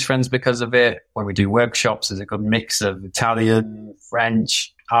more English friends because of it. When we do workshops, there's a good mix of Italian,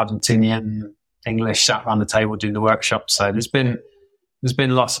 French, Argentinian, English sat around the table doing the workshops. So there's been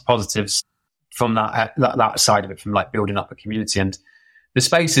lots of positives from that side of it, from building up a community. And the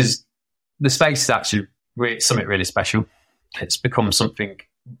space is actually something really special. It's become something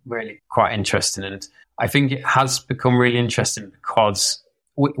really quite interesting, and I think it has become really interesting because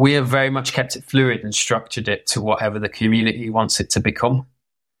we have very much kept it fluid and structured it to whatever the community wants it to become.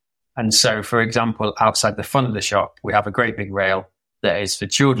 And so, for example, outside the front of the shop, we have a great big rail that is for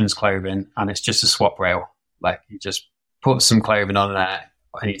children's clothing, and it's just a swap rail. You just put some clothing on there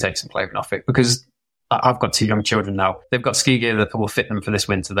and you take some clothing off it, because I've got 2 young children now. They've got ski gear that will fit them for this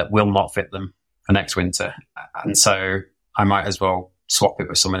winter that will not fit them for next winter. And so I might as well swap it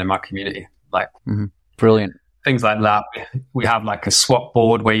with someone in my community. Brilliant. Things like that. We have a swap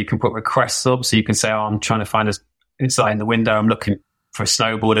board where you can put requests up. So you can say, I'm trying to find it's in the window, I'm looking for a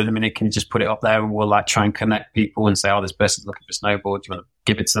snowboard in a minute. Can you just put it up there? And we'll try and connect people and say, this person's looking for a snowboard. Do you want to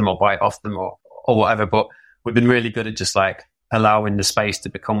give it to them or buy it off them or whatever? But we've been really good at just allowing the space to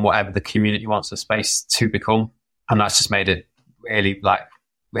become whatever the community wants the space to become. And that's just made it really,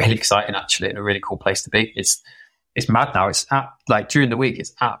 really exciting, actually, and a really cool place to be. It's mad now. It's during the week,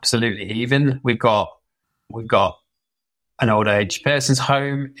 it's absolutely heaving. We've got an old age person's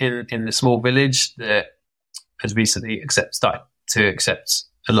home in the small village that has recently started to accept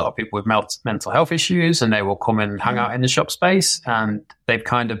a lot of people with mental health issues, and they will come and hang out in the shop space. And they've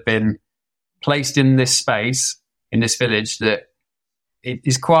kind of been placed in this space, in this village that it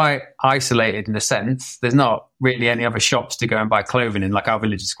is quite isolated in a sense. There's not really any other shops to go and buy clothing in. Our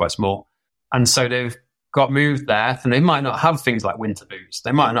village is quite small. And so they've got moved there, and they might not have things like winter boots.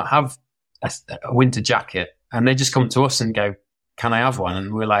 They might not have a winter jacket, and they just come to us and go, can I have one?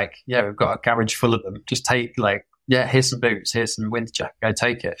 And we're like, yeah, we've got a garage full of them. Just take here's some boots, here's some winter jacket, go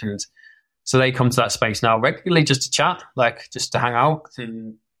take it. And so they come to that space now regularly just to chat, just to hang out.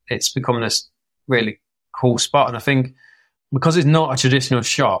 And it's become this really cool spot. And I think because it's not a traditional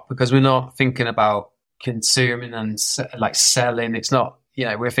shop, because we're not thinking about consuming and like selling. It's not,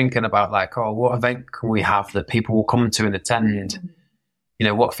 we're thinking about like, oh, what event can we have that people will come to and attend?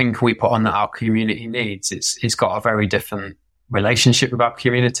 What thing can we put on that our community needs? It's got a very different relationship with our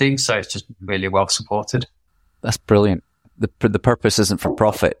community. So it's just really well supported. That's brilliant. The purpose isn't for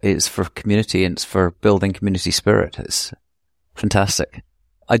profit. It's for community, and it's for building community spirit. It's fantastic.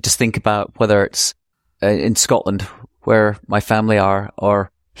 I just think about whether it's in Scotland, where my family are,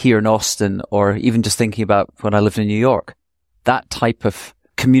 or here in Austin, or even just thinking about when I lived in New York. That type of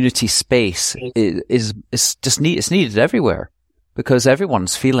community space is just it's needed everywhere, because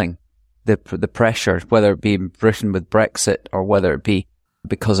everyone's feeling the pressure, whether it be in Britain with Brexit, or whether it be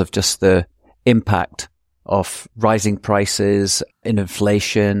because of just the impact of rising prices in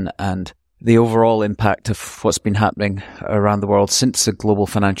inflation and the overall impact of what's been happening around the world since the global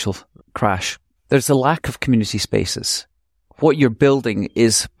financial crash. There's a lack of community spaces. What you're building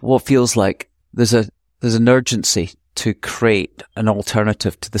is what feels like there's an urgency to create an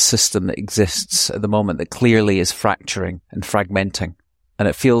alternative to the system that exists at the moment that clearly is fracturing and fragmenting. And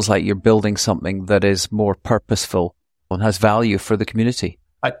it feels like you're building something that is more purposeful and has value for the community.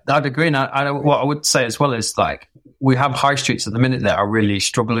 I'd agree. And what I would say as well is, like, we have high streets at the minute that are really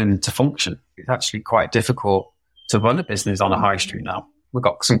struggling to function. It's actually quite difficult to run a business on a high street now. We've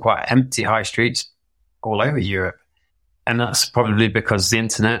got some quite empty high streets all over Europe. And that's probably because the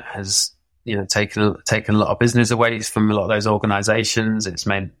internet has, taken a lot of business away from a lot of those organizations. It's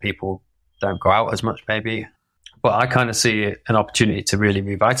made people don't go out as much, maybe. But I kind of see an opportunity to really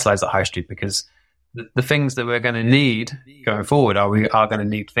revitalize that high street, because the things that we're going to need going forward we are going to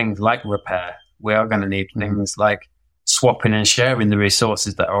need things like repair. We are going to need things like swapping and sharing the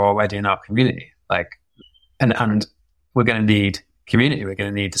resources that are already in our community. And we're going to need community. We're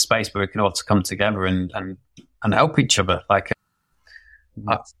going to need the space where we can all come together and help each other.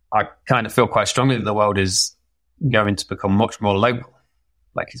 I kind of feel quite strongly that the world is going to become much more local.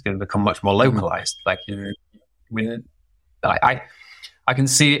 It's going to become much more localized. I can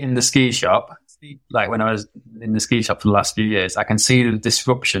see it in the ski shop. When I was in the ski shop for the last few years, I can see the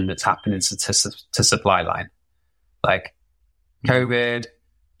disruption that's happening to supply line. COVID,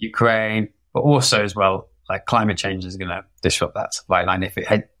 Ukraine, but also as well, climate change is going to disrupt that supply line.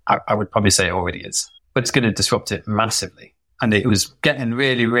 I would probably say it already is, but it's going to disrupt it massively. And it was getting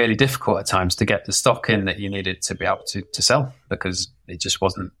really, really difficult at times to get the stock in that you needed to be able to sell, because it just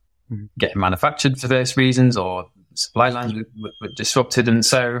wasn't getting manufactured for various reasons, or supply lines were disrupted. And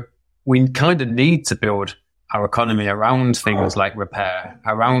so we kind of need to build our economy around things like repair,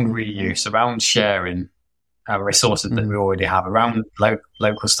 around reuse, around sharing our resources that we already have, around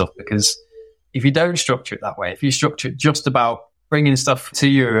local stuff. Because if you don't structure it that way, if you structure it just about bringing stuff to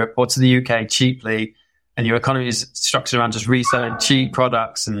Europe or to the UK cheaply, and your economy is structured around just reselling cheap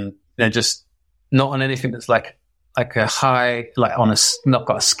products, and they're just not on anything that's like a high, not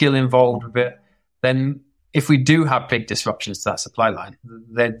got a skill involved with it, then if we do have big disruptions to that supply line,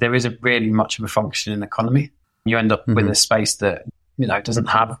 there isn't really much of a functioning economy. You end up with a space that, doesn't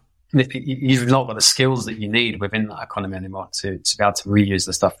have, you've not got the skills that you need within that economy anymore to be able to reuse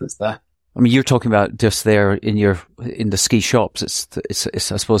the stuff that's there. I mean, you're talking about just there in the ski shops. It's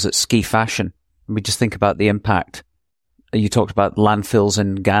I suppose it's ski fashion. We just think about the impact. You talked about landfills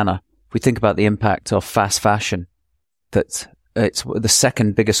in Ghana. We think about the impact of fast fashion. That it's the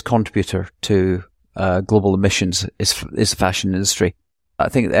second biggest contributor to global emissions is the fashion industry. I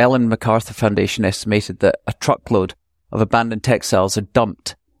think the Ellen MacArthur Foundation estimated that a truckload of abandoned textiles are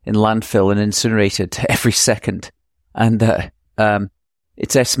dumped in landfill and incinerated every second, and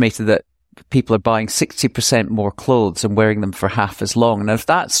it's estimated that people are buying 60% more clothes and wearing them for half as long. And if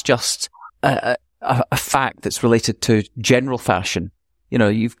that's just a fact that's related to general fashion,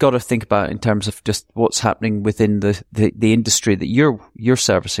 you've got to think about in terms of just what's happening within the industry that you're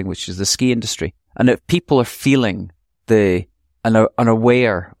servicing, which is the ski industry. And if people are feeling and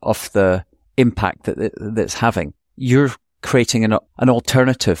aware of the impact that's having, you're creating an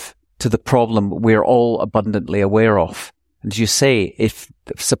alternative to the problem we're all abundantly aware of. And as you say, if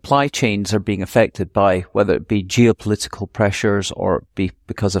supply chains are being affected by whether it be geopolitical pressures or be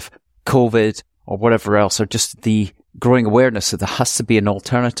because of COVID or whatever else, or just the growing awareness that there has to be an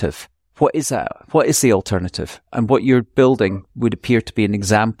alternative. What is that? What is the alternative? And what you're building would appear to be an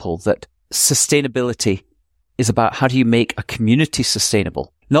example that sustainability is about how do you make a community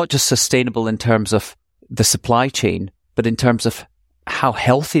sustainable? Not just sustainable in terms of the supply chain, but in terms of how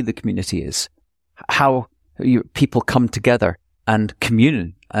healthy the community is, how people come together and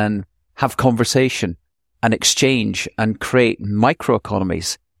commune and have conversation and exchange and create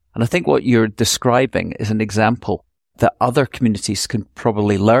microeconomies. And I think what you're describing is an example that other communities can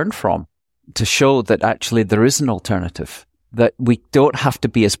probably learn from to show that actually there is an alternative, that we don't have to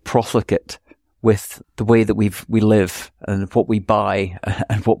be as profligate with the way that we live and what we buy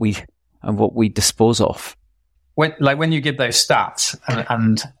and what we dispose of. When you give those stats,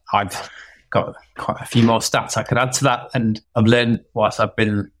 and I've got quite a few more stats I could add to that, and I've learned whilst I've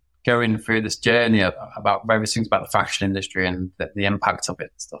been going through this journey about various things about the fashion industry and the impact of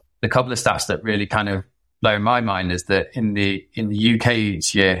it and stuff. The couple of stats that really kind of blow my mind is that in the UK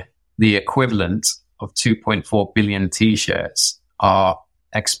each year, the equivalent of 2.4 billion T-shirts are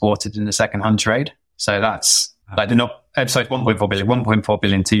exported in the second-hand trade. So that's like 1.4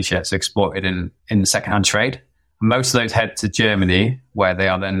 billion T-shirts exported in the second-hand trade. Most of those head to Germany, where they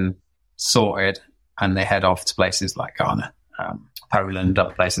are then sorted and they head off to places like Ghana, Poland,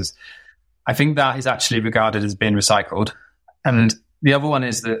 other places. I think that is actually regarded as being recycled. And the other one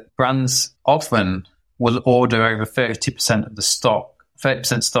is that brands often will order over 30% of the stock,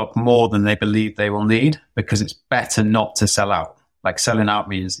 30% stock more than they believe they will need, because it's better not to sell out. Like selling out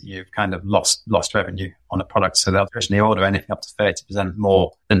means that you've kind of lost revenue on a product. So they'll originally order anything up to 30%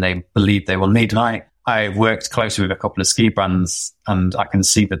 more than they believe they will need. And I worked closely with a couple of ski brands, and I can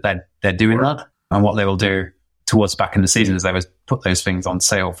see that they're doing that. And what they will do towards back in the season is they would put those things on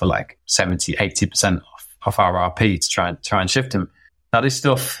sale for like 70, 80% off RRP to try and shift them. Now this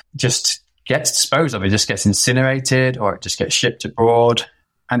stuff just gets disposed of. It just gets incinerated, or it just gets shipped abroad.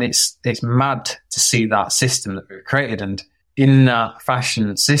 And it's mad to see that system that we've created. And in that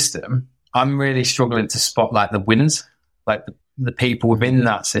fashion system, I'm really struggling to spot like the winners, like the people within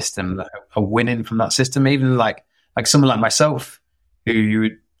that system that are winning from that system. Even like someone like myself, who you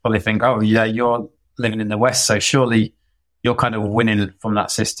would probably think, oh yeah, you're living in the West, so surely you're kind of winning from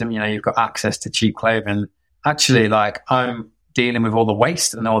that system. You know, you've got access to cheap clothing. Actually, like I'm dealing with all the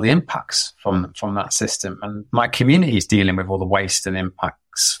waste and all the impacts from that system, and my community is dealing with all the waste and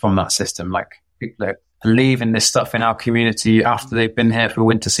impacts from that system. Like people are leaving this stuff in our community after they've been here for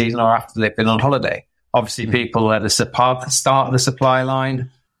winter season or after they've been on holiday. Obviously, people at the start of the supply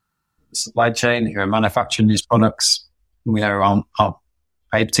line, the supply chain, who are manufacturing these products, we know aren't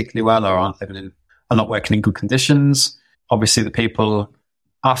paid particularly well, or are not working in good conditions. Obviously, the people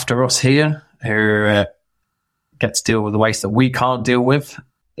after us here who get to deal with the waste that we can't deal with,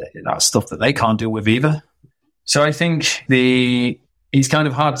 that's stuff that they can't deal with either. So I think it's kind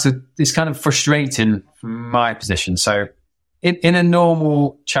of frustrating from my position. So in a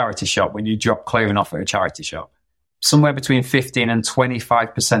normal charity shop, when you drop clothing off at a charity shop, somewhere between 15 and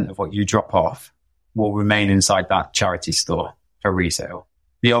 25% of what you drop off will remain inside that charity store for resale.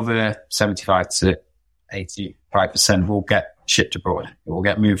 The other 75 to 85% will get shipped abroad. It will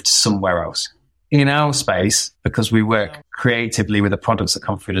get moved somewhere else. In our space, because we work creatively with the products that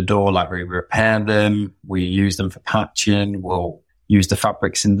come through the door, like we repair them, we use them for patching, we'll use the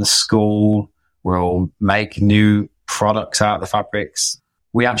fabrics in the school, we'll make new products out of the fabrics.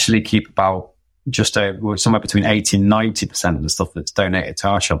 We actually keep about just over somewhere between 80 and 90% of the stuff that's donated to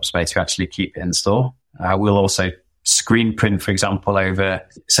our shop space. We actually keep it in store. We'll also screen print, for example, over,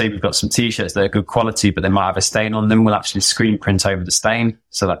 say we've got some T-shirts that are good quality, but they might have a stain on them. We'll actually screen print over the stain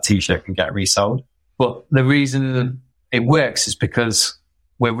so that T-shirt can get resold. But the reason it works is because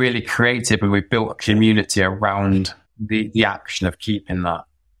we're really creative and we've built a community around the action of keeping that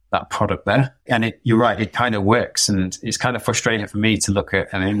product there. And you're right, it kind of works. And it's kind of frustrating for me to look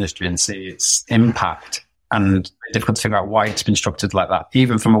at an industry and see its impact, and difficult to figure out why it's been structured like that.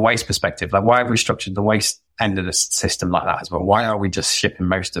 Even from a waste perspective, like why have we structured the waste end of the system like that as well? Why are we just shipping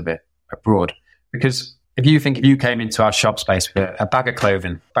most of it abroad? Because if you came into our shop space with a bag of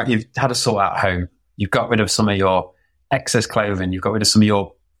clothing, but you've had to sort out home, you've got rid of some of your excess clothing, you've got rid of some of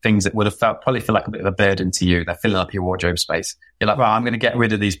your things that would have probably feel like a bit of a burden to you. They're filling up your wardrobe space. You're like, well, I'm going to get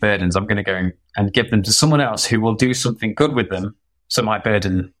rid of these burdens. I'm going to go and give them to someone else who will do something good with them. So my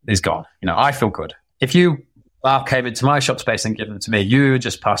burden is gone. You know, I feel good. If you came into my shop space and give them to me, you were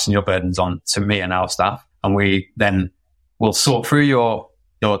just passing your burdens on to me and our staff. And we then will sort through your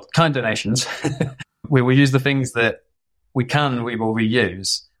kind donations. We will use the things that we will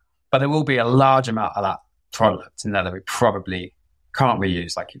reuse, but there will be a large amount of that product in there that we probably can't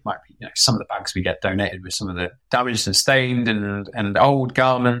reuse. Like it might be, you know, some of the bags we get donated with some of the damaged and stained and old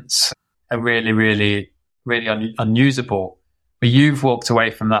garments are really, really, really unusable. But you've walked away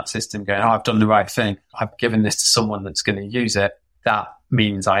from that system going, oh, I've done the right thing. I've given this to someone that's going to use it. That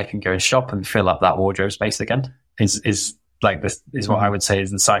means I can go and shop and fill up that wardrobe space again. Is what I would say is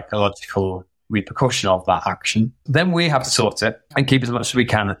the psychological repercussion of that action. Then we have to sort it and keep as much as we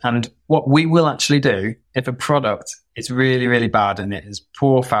can. And what we will actually do, if a product is really, really bad and it is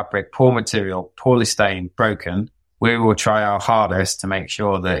poor fabric, poor material, poorly stained, broken, we will try our hardest to make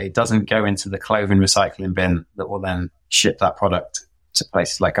sure that it doesn't go into the clothing recycling bin that will then ship that product to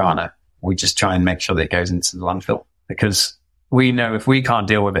places like Ghana. We just try and make sure that it goes into the landfill, because we know if we can't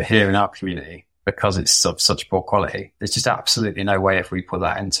deal with it here in our community because it's of such poor quality, there's just absolutely no way if we put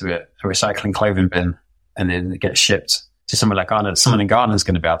that into a recycling clothing bin and then it gets shipped to someone like Ghana, someone in Ghana is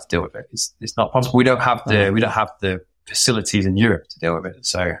going to be able to deal with it. It's not possible. We don't have the facilities in Europe to deal with it.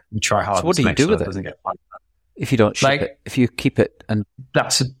 So we try hard. So what do you do with it? Doesn't get planted. If you don't ship it, if you keep it, and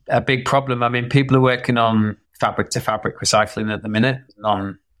that's a big problem. I mean, people are working on fabric to fabric recycling at the minute,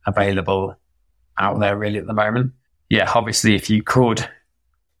 non-available out there really at the moment. Yeah, obviously, if you could,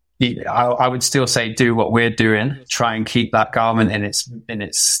 I would still say do what we're doing. Try and keep that garment in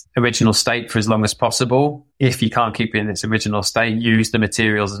its original state for as long as possible. If you can't keep it in its original state, use the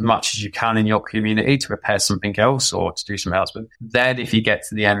materials as much as you can in your community to repair something else or to do something else. But then if you get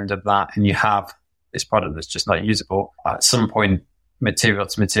to the end of that and you have this product that's just not usable, at some point, material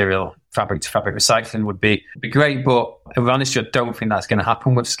to material, fabric to fabric recycling would be great. But to be honest, I don't think that's going to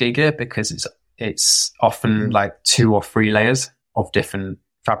happen with ski gear, because it's often like 2 or 3 layers of different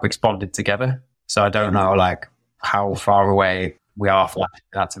fabrics bonded together. So I don't know like how far away we are from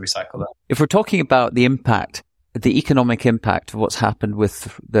that to recycle that. If we're talking about the impact, the economic impact of what's happened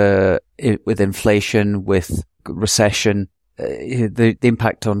with inflation, with recession, the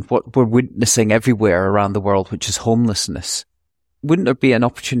impact on what we're witnessing everywhere around the world, which is homelessness, wouldn't there be an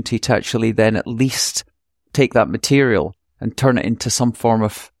opportunity to actually then at least take that material and turn it into some form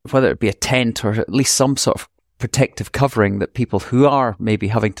of, whether it be a tent or at least some sort of protective covering that people who are maybe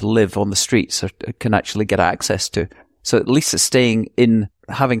having to live on the streets can actually get access to? So at least it's staying in,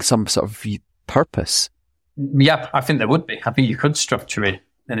 having some sort of purpose. Yeah, I think there would be. I think you could structure an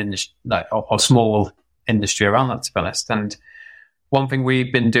industry, like, or small industry around that, to be honest. And one thing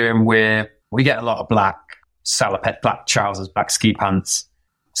we've been doing, we get a lot of black salopette, black trousers, black ski pants.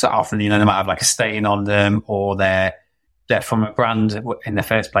 So often, they might have like a stain on them, or they're from a brand. In the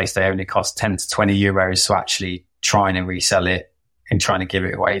first place, they only cost 10 to 20 euros. So actually trying to resell it and trying to give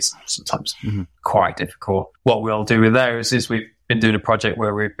it away is sometimes quite difficult. What we'll do with those is we've been doing a project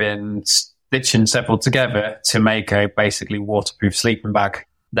where we've been stitching several together to make a basically waterproof sleeping bag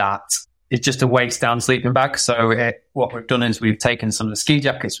that is just a waist down sleeping bag. So what we've done is we've taken some of the ski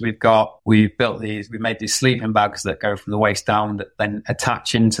jackets we've made these sleeping bags that go from the waist down that then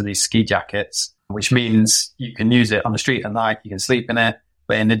attach into these ski jackets, which means you can use it on the street at night, you can sleep in it,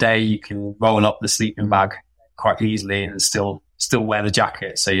 but in the day you can roll up the sleeping bag quite easily and still wear the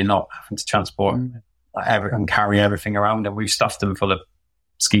jacket, so you're not having to transport and carry everything around. And we've stuffed them full of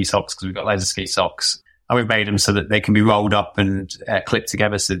ski socks, because we've got loads of ski socks, and we've made them so that they can be rolled up and clipped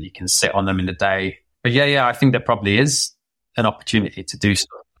together so that you can sit on them in the day. But yeah, I think there probably is an opportunity to do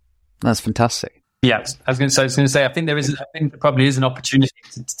stuff. That's fantastic. Yeah, I was going to say, I think there probably is an opportunity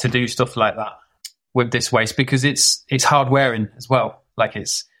to do stuff like that with this waste, because it's hard wearing as well. Like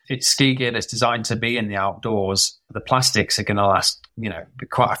it's ski gear that's designed to be in the outdoors. The plastics are going to last,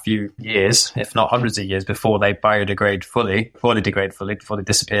 quite a few years, if not hundreds of years, before they degrade fully, before they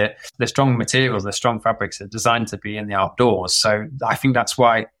disappear. They're strong materials, they're strong fabrics, they're designed to be in the outdoors. So I think that's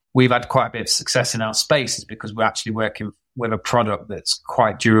why we've had quite a bit of success in our space, is because we're actually working with a product that's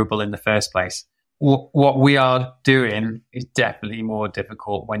quite durable in the first place. What we are doing is definitely more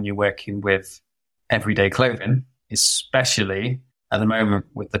difficult when you're working with everyday clothing, especially at the moment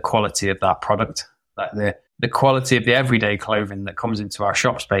with the quality of that product. Like the quality of the everyday clothing that comes into our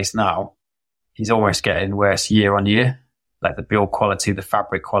shop space now is almost getting worse year on year. Like the build quality, the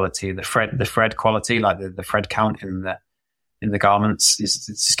fabric quality, the thread quality, like the thread count in the garments it's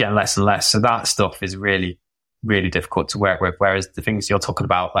just getting less and less. So that stuff is really, really difficult to work with. Whereas the things you're talking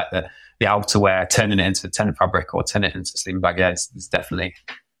about, like the outerwear, turning it into tent fabric or turning it into a sleeping bag, it's definitely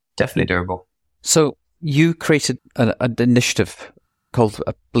durable. So you created an initiative called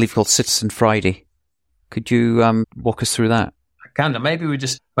Citizen Friday. Could you walk us through that? I can. Maybe we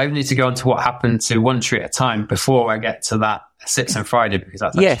need to go on to what happened to One Tree at a Time before I get to that Citizen Friday, because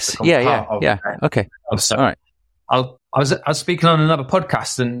that's Okay. So, all right. I was speaking on another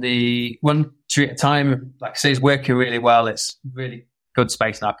podcast, and the One Tree at a Time, like I say, is working really well. It's really good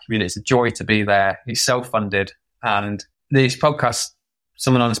space in our community. It's a joy to be there. It's self-funded, and these podcasts.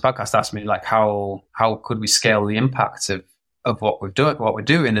 Someone on this podcast asked me, like, how could we scale the impact of what we're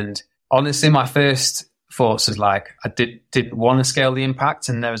doing? And honestly, my first thoughts was like, I didn't want to scale the impact,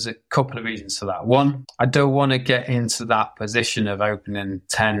 and there was a couple of reasons for that. One, I don't want to get into that position of opening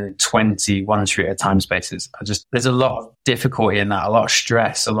 10, 20 One Tree at a Time spaces. There's a lot of difficulty in that, a lot of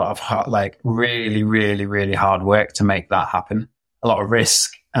stress, a lot of hard, like really, really, really hard work to make that happen, a lot of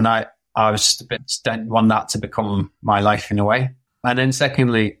risk. And I was just a bit, didn't want that to become my life in a way. And then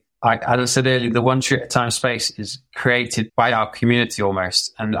secondly, as I said earlier, the one tree at a time space is created by our community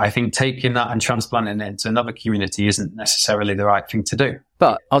almost. And I think taking that and transplanting it into another community isn't necessarily the right thing to do.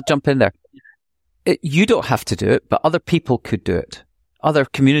 But I'll jump in there. You don't have to do it, but other people could do it. Other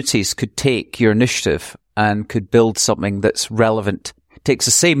communities could take your initiative and could build something that's relevant, takes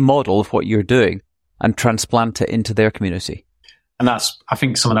the same model of what you're doing and transplant it into their community. And I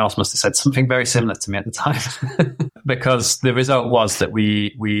think someone else must have said something very similar to me at the time, because the result was that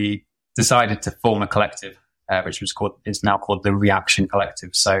we decided to form a collective, which is now called the Reaction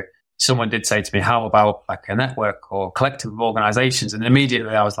Collective. So someone did say to me, how about like a network or collective of organizations? And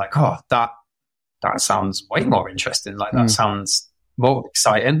immediately I was like, oh, that sounds way more interesting. Like that sounds more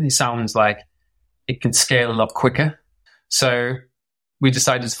exciting. It sounds like it can scale a lot quicker. So we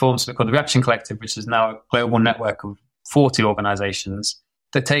decided to form something called the Reaction Collective, which is now a global network of 40 organizations.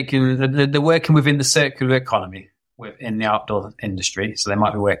 They're working within the circular economy in the outdoor industry. So they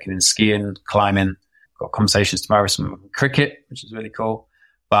might be working in skiing, climbing. Got conversations tomorrow with some cricket, which is really cool.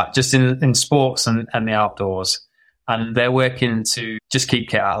 But just in sports and the outdoors. And they're working to just keep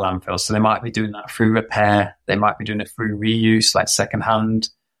kit out of landfill. So they might be doing that through repair. They might be doing it through reuse, like secondhand.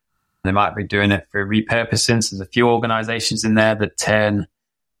 They might be doing it through repurposing. So there's a few organizations in there that turn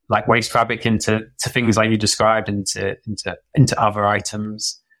like waste fabric into things like you described, into other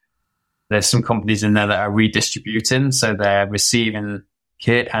items. There's some companies in there that are redistributing. So they're receiving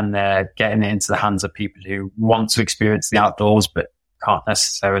kit and they're getting it into the hands of people who want to experience the outdoors but can't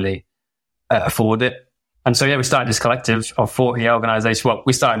necessarily afford it. And so, we started this collective of 40 organizations. Well,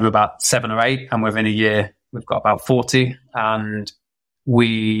 we started with about 7 or 8, and within a year, we've got about 40. And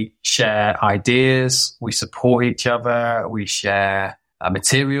we share ideas, we support each other, we share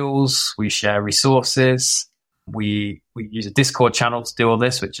materials, we share resources. We use a Discord channel to do all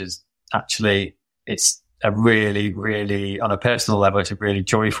this, which is actually, it's a really, really, on a personal level, it's a really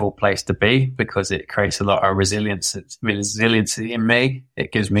joyful place to be because it creates a lot of resiliency in me.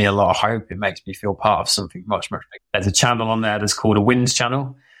 It gives me a lot of hope. It makes me feel part of something much, much bigger. There's a channel on there that's called a wins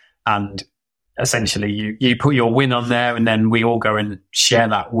channel. And essentially you put your win on there and then we all go and share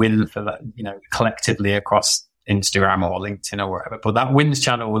that win for that, collectively across Instagram or LinkedIn or wherever. But that wins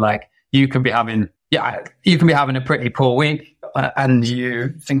channel, like you can be having a pretty poor week and you're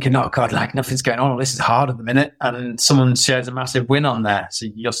thinking, oh God, like nothing's going on. This is hard at the minute. And someone shares a massive win on there. So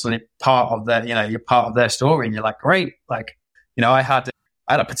you're suddenly part of their, you're part of their story and you're like, great. Like, I had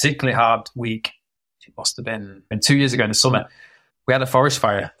a particularly hard week. It must have been 2 years ago in the summer. We had a forest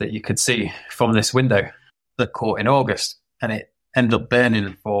fire that you could see from this window that caught in August and it ended up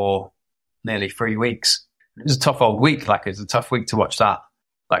burning for nearly 3 weeks. It was a tough old week. Like it was a tough week to watch that,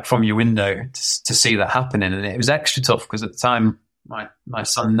 like from your window to see that happening. And it was extra tough because at the time my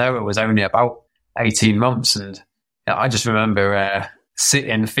son Noah was only about 18 months. And I just remember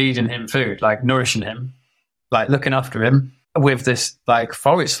sitting, feeding him food, like nourishing him, like looking after him with this like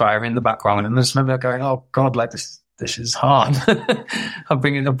forest fire in the background. And I just remember going, oh God, like this is hard. I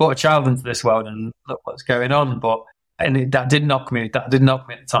brought a child into this world and look what's going on. That did knock me at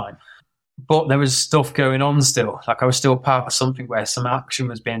the time. But there was stuff going on still. Like I was still part of something where some action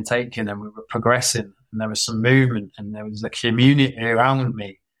was being taken and we were progressing and there was some movement and there was a community around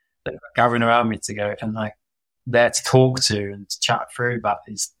me that were gathering around me to go and like there to talk to and to chat through about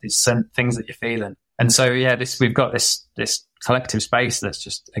these things that you're feeling. And so, we've got this collective space that's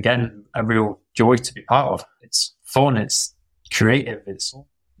just, again, a real joy to be part of. It's fun. It's creative. It's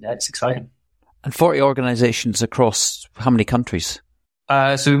exciting. And 40 organizations across how many countries?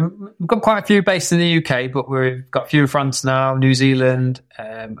 So we've got quite a few based in the UK, but we've got a few in France now, New Zealand,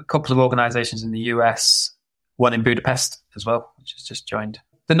 a couple of organisations in the US, one in Budapest as well, which has just joined.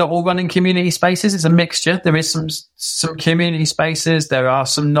 They're not all running community spaces. It's a mixture. There is some community spaces. There are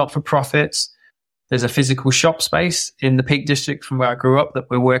some not-for-profits. There's a physical shop space in the Peak District from where I grew up that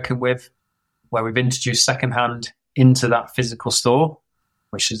we're working with, where we've introduced secondhand into that physical store,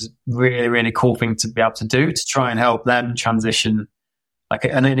 which is a really, really cool thing to be able to do to try and help them transition like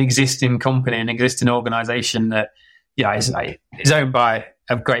an existing company, an existing organization that, is owned by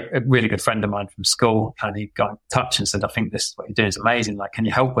a really good friend of mine from school. And he got in touch and said, I think this, what you're doing is amazing. Like, can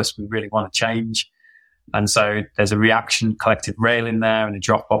you help us? We really want to change. And so there's a Reaction Collective rail in there and a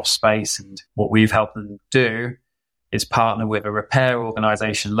drop-off space. And what we've helped them do is partner with a repair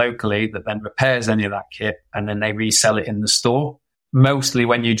organization locally that then repairs any of that kit and then they resell it in the store. Mostly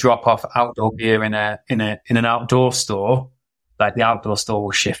when you drop off outdoor gear in an outdoor store, like the outdoor store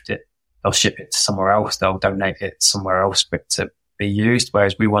will shift it. They'll ship it to somewhere else. They'll donate it somewhere else for it to be used.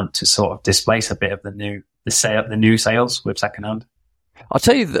 Whereas we want to sort of displace a bit of the new sales with secondhand. I'll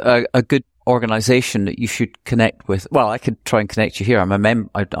tell you a good organization that you should connect with. Well, I could try and connect you here. I'm a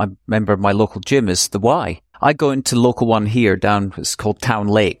member of my local gym is the Y. I go into local one here down, it's called Town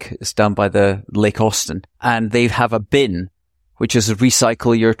Lake. It's down by the Lake Austin, and they have a bin, which is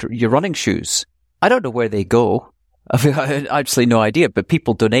recycle your running shoes. I don't know where they go. I have absolutely no idea, but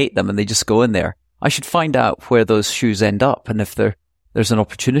people donate them and they just go in there. I should find out where those shoes end up and if there's an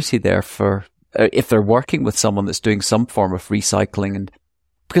opportunity there for, if they're working with someone that's doing some form of recycling, and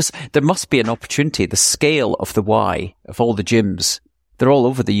because there must be an opportunity. The scale of the Y, of all the gyms, they're all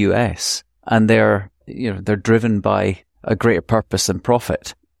over the US, and they're driven by a greater purpose and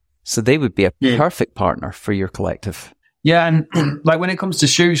profit. So they would be a perfect partner for your collective. Yeah. And like when it comes to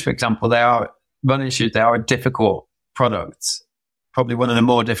shoes, for example, running shoes, they are a difficult product, probably one of the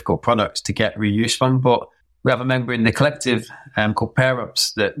more difficult products to get reuse from. But we have a member in the collective called Pair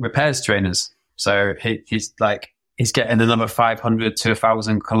Ups that repairs trainers. So he's getting another 500 to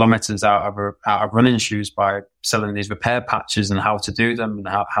 1,000 kilometers out of running shoes by selling these repair patches and how to do them and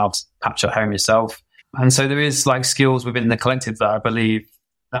how to patch at home yourself. And so there is like skills within the collective that I believe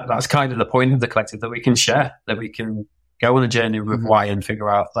that's kind of the point of the collective, that we can share, that we can go on a journey with Y and figure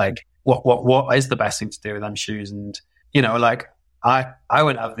out like what is the best thing to do with them shoes. And, like I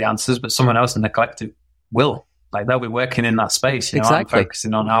won't have the answers, but someone else in the collective will. Like they'll be working in that space. Exactly. I'm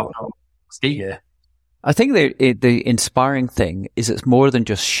focusing on how ski gear. I think the inspiring thing is it's more than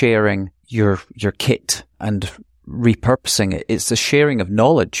just sharing your kit and repurposing it. It's the sharing of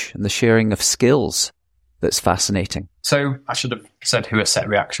knowledge and the sharing of skills that's fascinating. So I should have said who I set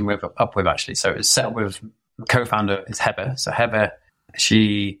Reaction up with actually. So it was set up with co-founder is Heather. So Heather,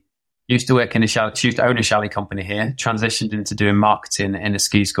 she used to work she used to own a chalet company here, transitioned into doing marketing in a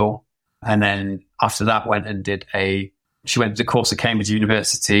ski school. And then after that she went to the course at Cambridge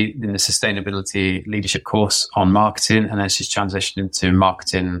University in the sustainability leadership course on marketing. And then she's transitioned into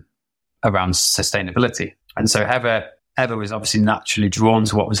marketing around sustainability. And so Heather was obviously naturally drawn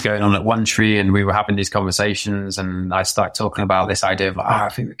to what was going on at One Tree, and we were having these conversations, and I started talking about this idea of like, I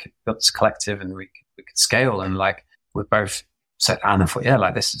think we could build this collective and we could scale, and like we both said, and I thought, yeah,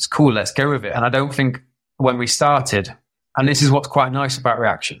 like this is cool, let's go with it. And I don't think when we started, and this is what's quite nice about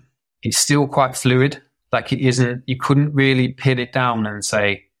Reaction, it's still quite fluid. Like it isn't, you couldn't really pin it down and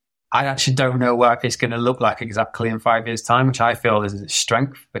say, I actually don't know what it's going to look like exactly in 5 years' time, which I feel is its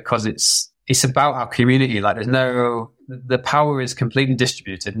strength, because it's about our community. Like the power is completely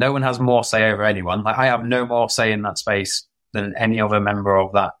distributed. No one has more say over anyone. Like I have no more say in that space than any other member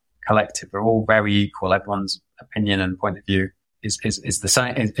of that collective. We're all very equal. Everyone's opinion and point of view is the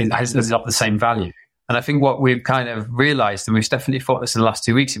same, is not the same value. And I think what we've kind of realized, and we've definitely thought this in the last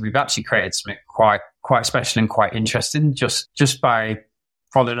 2 weeks, is we've actually created something quite special and quite interesting just by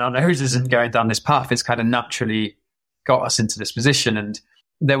following our noses and going down this path. It's kind of naturally got us into this position. And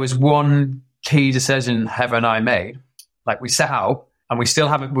there was one key decision Heather and I made. Like we set out, and we still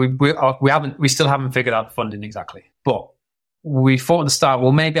haven't figured out the funding exactly. But we thought at the start,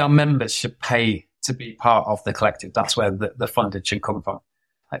 well, maybe our members should pay to be part of the collective. That's where the funding should come from.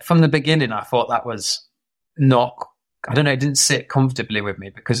 Like from the beginning, I thought that was not, I don't know, it didn't sit comfortably with me,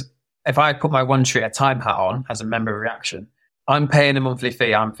 because if I put my One Tree at a Time hat on as a member of Reaction, I'm paying a monthly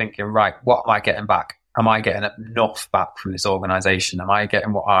fee. I'm thinking, right, what am I getting back? Am I getting enough back from this organization? Am I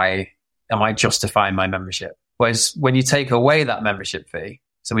getting am I justifying my membership? Whereas when you take away that membership fee,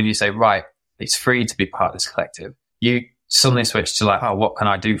 so when you say, right, it's free to be part of this collective, you suddenly switch to like, oh, what can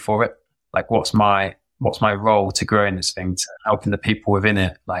I do for it? Like, what's my role to grow in this thing, to helping the people within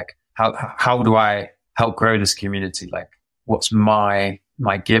it? Like, how do I help grow this community? Like, what's my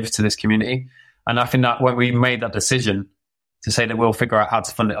give to this community? And I think that when we made that decision to say that we'll figure out how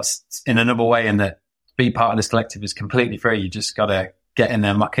to fund it in another way, and that be part of this collective is completely free, you just got to get in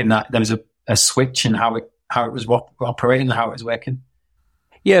there, muck in that. There was a switch in how it was operating, how it was working.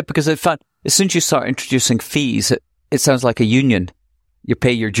 Yeah, because in fact, as soon as you start introducing fees, it sounds like a union. You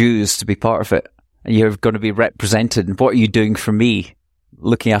pay your dues to be part of it, and you're going to be represented. And what are you doing for me?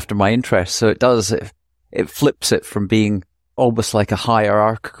 Looking after my interests. So it flips it from being almost like a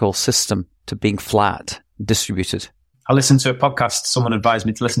hierarchical system to being flat, distributed. I listened to a podcast someone advised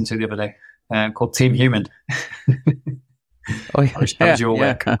me to listen to the other day called Team Human. Oh, yeah. Your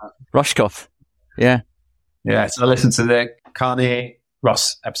work. Rushkoff. Yeah. Yeah. So I listened to the Carney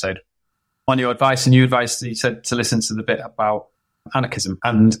Ross episode on your advice, and you said to listen to the bit about anarchism.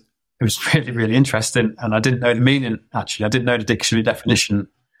 And it was really, really interesting. And I didn't know the meaning, actually. I didn't know the dictionary definition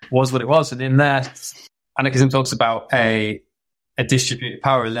was what it was. And in there, anarchism talks about a distributed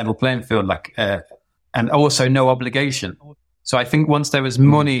power, a level playing field, and also no obligation. So I think once there was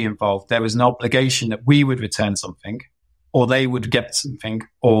money involved, there was an obligation that we would return something. or they would get something,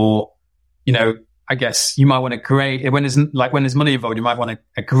 or, you know, I guess you might want to grade when there's money involved, you might want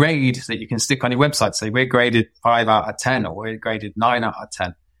a grade that you can stick on your website. Say we're graded 5 out of 10, or we're graded 9 out of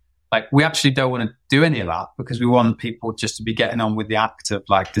 10. Like, we actually don't want to do any of that, because we want people just to be getting on with the act of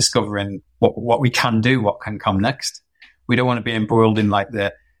like discovering what we can do, what can come next. We don't want to be embroiled in like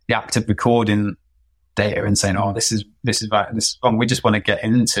the act of recording data and saying, oh, this is right, this is wrong. We just want to get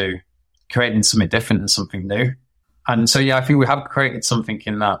into creating something different and something new. And so, yeah, I think we have created something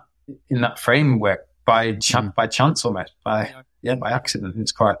in that framework by chance almost, by accident.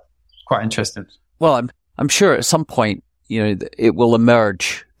 It's quite interesting. Well, I'm sure at some point, you know, it will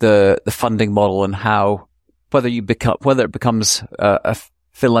emerge, the funding model, and how whether it becomes a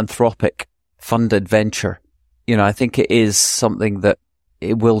philanthropic funded venture. You know, I think it is something that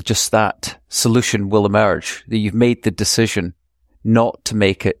that solution will emerge, that you've made the decision not to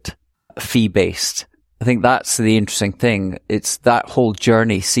make it fee based. I think that's the interesting thing. It's that whole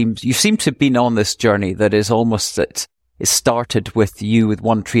journey you seem to have been on this journey that is almost that it started with you with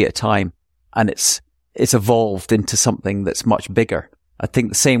one tree at a time, and it's evolved into something that's much bigger. I think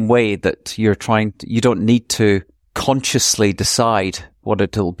the same way that you don't need to consciously decide what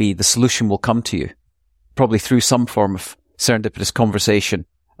it'll be. The solution will come to you, probably through some form of serendipitous conversation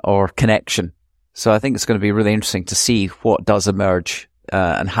or connection. So I think it's going to be really interesting to see what does emerge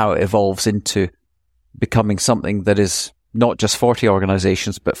and how it evolves into becoming something that is not just 40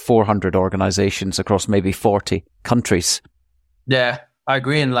 organizations, but 400 organizations across maybe 40 countries. Yeah, I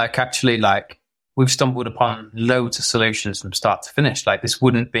agree. And actually, we've stumbled upon loads of solutions from start to finish. Like, this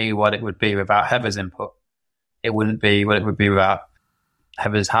wouldn't be what it would be without Heather's input. It wouldn't be what it would be without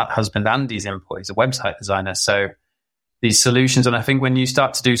Heather's husband, Andy's input. He's a website designer. So these solutions, and I think when you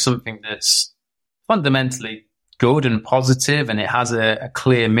start to do something that's fundamentally good and positive, and it has a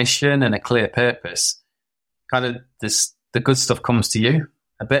clear mission and a clear purpose, kind of the good stuff comes to you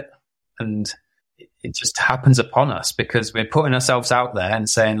a bit, and it just happens upon us because we're putting ourselves out there and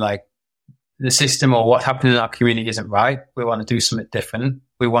saying, like, the system or what's happening in our community isn't right. We want to do something different.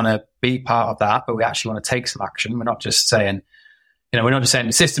 We want to be part of that, but we actually want to take some action. We're not just saying,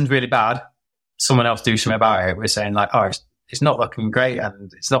 the system's really bad, someone else do something about it. We're saying, like, oh, it's not looking great,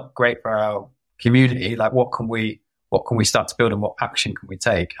 and it's not great for our community. Like, what can we start to build, and what action can we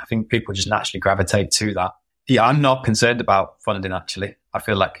take? I think people just naturally gravitate to that. Yeah, I'm not concerned about funding, actually. I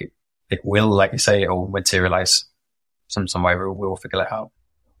feel like it will, like you say, it will materialize some way. We'll figure it out.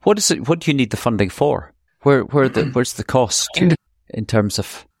 What do you need the funding for? Where's the cost in terms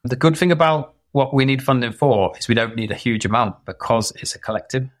of? The good thing about what we need funding for is we don't need a huge amount, because it's a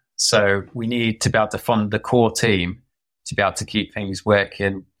collective. So we need to be able to fund the core team to be able to keep things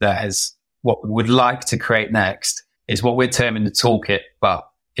working. That is what we would like to create next, is what we're terming the toolkit, but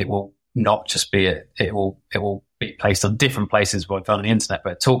it will not just be it will be placed on different places on the internet,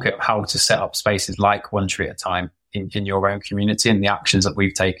 but a toolkit of how to set up spaces like One Tree at a Time in your own community, and the actions that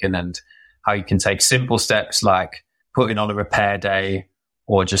we've taken, and how you can take simple steps like putting on a repair day,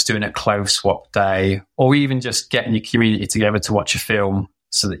 or just doing a clothes swap day, or even just getting your community together to watch a film,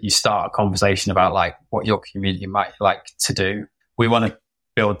 so that you start a conversation about like what your community might like to do. We want to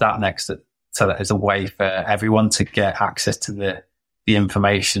build that next, so that there's a way for everyone to get access to the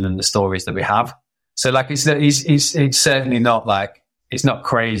information and the stories that we have. So like it's certainly not like, it's not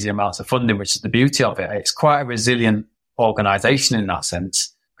crazy amounts of funding, which is the beauty of it. It's quite a resilient organization in that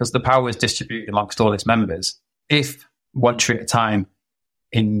sense, because the power is distributed amongst all its members. If One Tree at a Time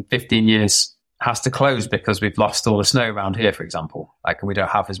in 15 years has to close because we've lost all the snow around here, for example, and we don't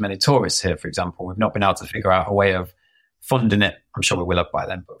have as many tourists here, for example, we've not been able to figure out a way of funding it. I'm sure we will have by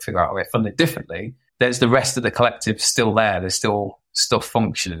then, but figure out a way of funding it differently. There's the rest of the collective still there. There's still stuff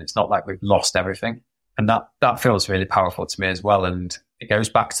functioning. It's not like we've lost everything. And that feels really powerful to me as well. And it goes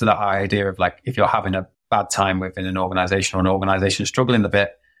back to that idea of like, if you're having a bad time within an organization, or an organization struggling a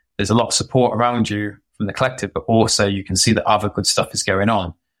bit, there's a lot of support around you from the collective, but also you can see that other good stuff is going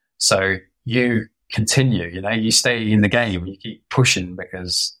on. So you continue, you stay in the game, you keep pushing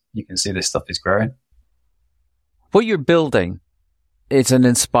because you can see this stuff is growing. What you're building is an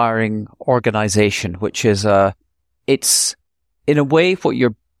inspiring organization, which is it's in a way what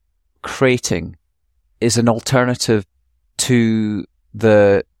you're creating is an alternative to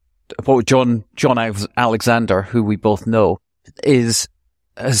what John Alexander, who we both know, has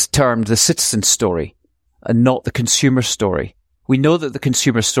termed the citizen story, and not the consumer story. We know that the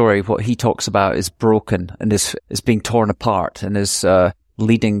consumer story, what he talks about, is broken and is being torn apart, and is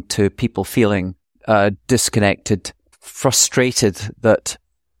leading to people feeling disconnected, frustrated that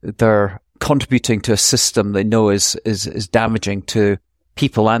they're contributing to a system they know is damaging to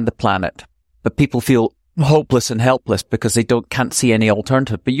people and the planet. But people feel hopeless and helpless because they can't see any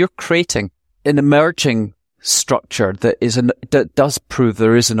alternative. But you're creating an emerging structure that does prove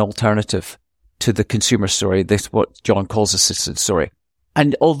there is an alternative to the consumer story. This is what John calls a citizen story.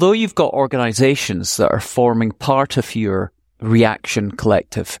 And although you've got organizations that are forming part of your reaction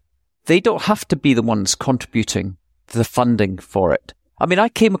collective, they don't have to be the ones contributing the funding for it. I mean, I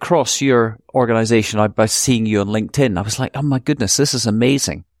came across your organization by seeing you on LinkedIn. I was like, oh my goodness, this is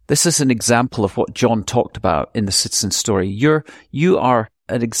amazing. This is an example of what John talked about in the citizen story. You are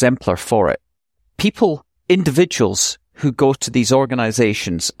an exemplar for it. People, individuals who go to these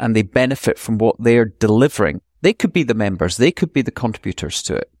organizations and they benefit from what they're delivering, they could be the members, they could be the contributors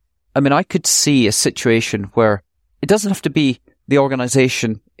to it. I mean, I could see a situation where it doesn't have to be the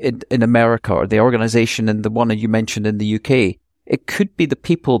organization in America or the organization in the one you mentioned in the UK. It could be the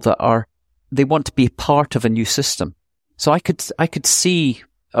people that they want to be part of a new system. So I could see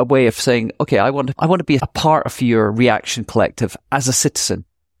a way of saying, okay, I want to be a part of your reaction collective as a citizen.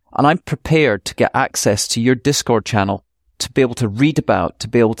 And I'm prepared to get access to your Discord channel to be able to read about, to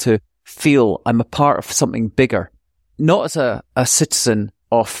be able to feel I'm a part of something bigger, not as a citizen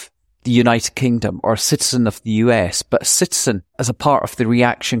of the United Kingdom or a citizen of the US, but a citizen as a part of the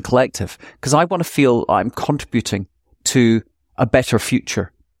reaction collective, because I want to feel I'm contributing to a better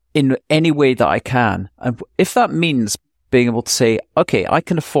future in any way that I can. And if that means being able to say, okay, I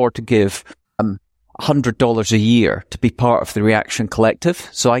can afford to give $100 a year to be part of the reaction collective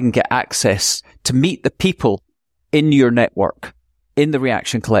so I can get access to meet the people in your network, in the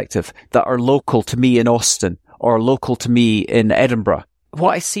reaction collective, that are local to me in Austin or local to me in Edinburgh.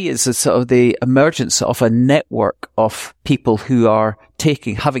 What I see is sort of the emergence of a network of people who are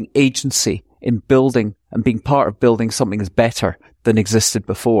having agency in building and being part of building something that's better than existed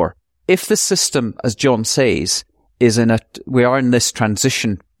before. If the system, as John says, we are in this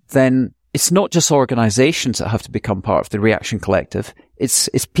transition, then it's not just organizations that have to become part of the reaction collective. It's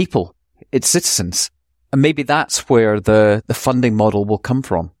people, it's citizens. And maybe that's where the funding model will come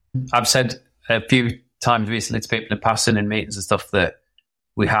from. I've said a few times recently to people in passing in meetings and stuff that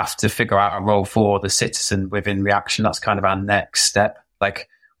we have to figure out a role for the citizen within reaction. That's kind of our next step. Like,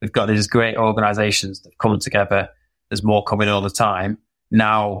 we've got these great organizations that come together. There's more coming all the time.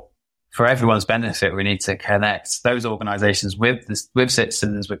 Now, for everyone's benefit, we need to connect those organizations with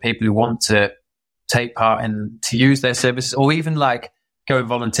citizens, with people who want to take part in, to use their services, or even like go and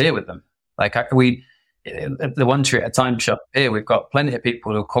volunteer with them. Like at the One Tree at a Time shop here, we've got plenty of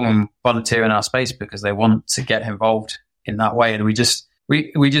people who come and volunteer in our space because they want to get involved in that way. And we just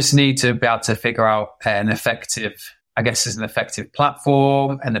need to be able to figure out an effective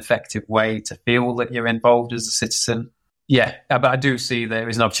platform, an effective way to feel that you're involved as a citizen. Yeah, but I do see there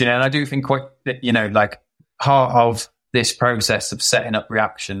is an opportunity. And I do think part of this process of setting up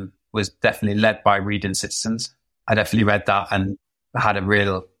Reaction was definitely led by reading Citizens. I definitely read that and had a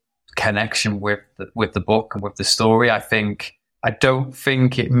real connection with the book and with the story. I don't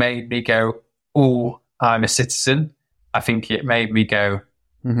think it made me go, oh, I'm a citizen. I think it made me go,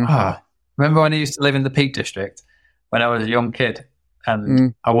 remember when I used to live in the Peak District when I was a young kid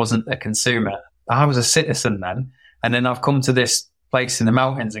and I wasn't a consumer? I was a citizen then. And then I've come to this place in the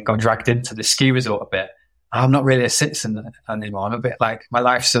mountains and got dragged into the ski resort a bit. I'm not really a citizen anymore. I'm a bit like, my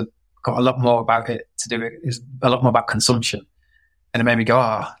life's got a lot more about it to do. It's a lot more about consumption. And it made me go,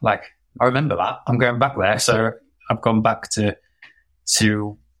 I remember that. I'm going back there. So I've gone back to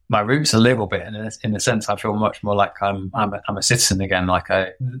my roots a little bit. And in a sense, I feel much more like I'm a citizen again. Like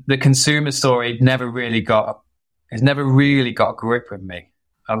the consumer story never really got a grip with me.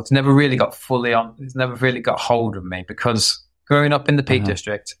 It's never really got hold of me because growing up in the Peak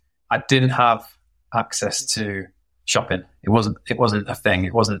District, I didn't have access to shopping. It wasn't a thing.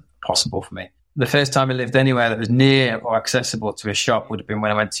 It wasn't possible for me. The first time I lived anywhere that was near or accessible to a shop would have been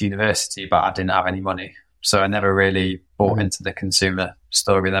when I went to university, but I didn't have any money. So I never really bought into the consumer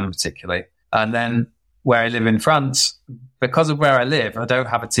story then particularly. And then where I live in France, because of where I live, I don't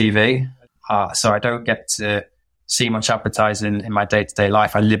have a TV. So I don't get to see much advertising in my day-to-day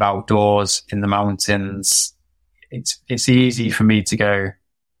life. I live outdoors in the mountains. It's easy for me to go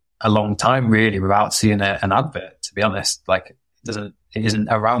a long time really without seeing an advert, to be honest. Like it isn't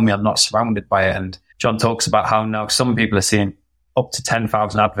around me. I'm not surrounded by it. And John talks about how now some people are seeing up to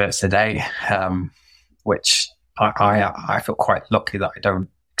 10,000 adverts a day, which I feel quite lucky that I don't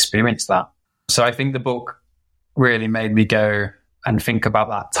experience that. So I think the book really made me go and think about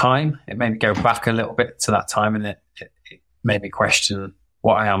that time. It made me go back a little bit to that time, and it made me question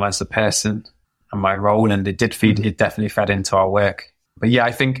what I am as a person and my role. And it definitely fed into our work. But yeah,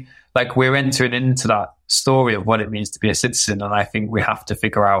 I think like we're entering into that story of what it means to be a citizen. And I think we have to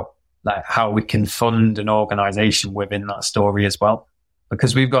figure out like how we can fund an organization within that story as well.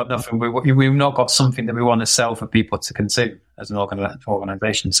 Because we've got nothing, we've not got something that we want to sell for people to consume as an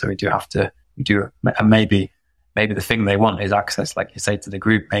organization. So and maybe the thing they want is access, like you say, to the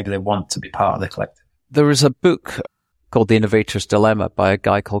group. Maybe they want to be part of the collective. There was a book called The Innovator's Dilemma by a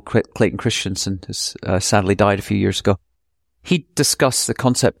guy called Clayton Christensen, who sadly died a few years ago. He discussed the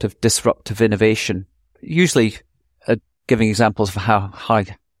concept of disruptive innovation, usually giving examples of how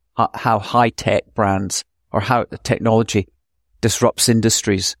high-tech brands or how technology disrupts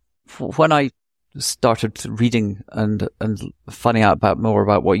industries. When I started reading and finding out more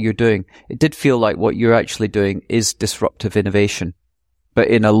about what you're doing, it did feel like what you're actually doing is disruptive innovation, but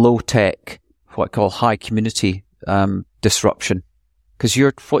in a low-tech, what I call high community disruption. Because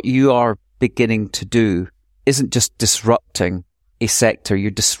what you are beginning to do isn't just disrupting a sector, you're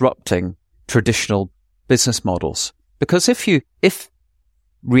disrupting traditional business models. Because if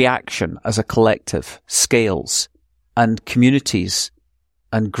Reaction as a collective scales and communities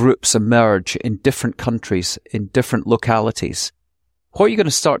and groups emerge in different countries, in different localities, what you're going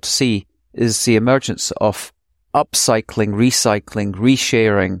to start to see is the emergence of upcycling, recycling,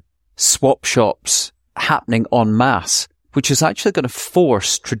 resharing, swap shops happening en masse, which is actually going to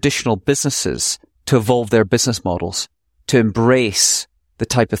force traditional businesses to evolve their business models, to embrace the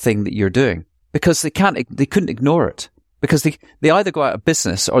type of thing that you're doing. Because they couldn't ignore it. Because they either go out of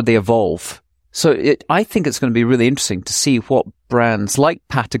business or they evolve. So I think it's going to be really interesting to see what brands like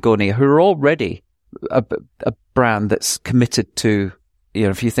Patagonia, who are already a brand that's committed to,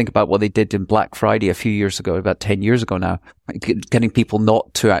 if you think about what they did in Black Friday a few years ago, about 10 years ago now, getting people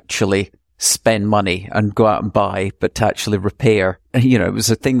not to actually spend money and go out and buy, but to actually repair. It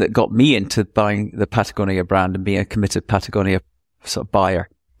was a thing that got me into buying the Patagonia brand and being a committed Patagonia sort of buyer.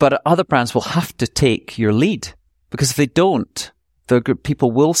 But other brands will have to take your lead. Because if they don't, the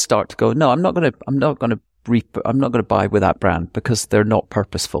people will start to go, no, I'm not going to buy with that brand because they're not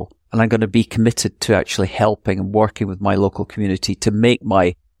purposeful. And I'm going to be committed to actually helping and working with my local community to make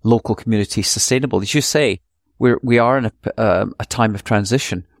my local community sustainable. As you say, we are in a time of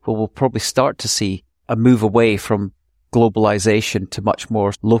transition where we'll probably start to see a move away from globalization to much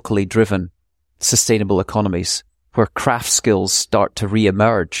more locally driven, sustainable economies where craft skills start to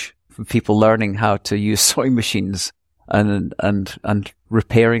re-emerge. From people learning how to use sewing machines and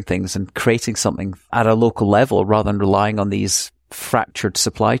repairing things and creating something at a local level rather than relying on these fractured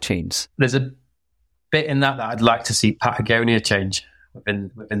supply chains. There's a bit in that I'd like to see Patagonia change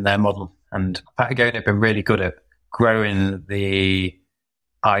within their model. And Patagonia have been really good at growing the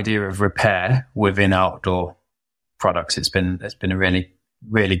idea of repair within outdoor products. It's been a really,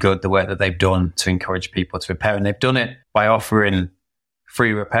 really good the work that they've done to encourage people to repair. And they've done it by offering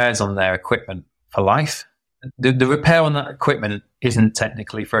free repairs on their equipment for life. The repair on that equipment isn't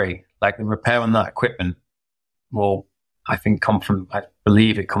technically free. Like the repair on that equipment will, I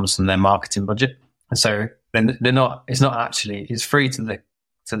believe it comes from their marketing budget. And so it's free to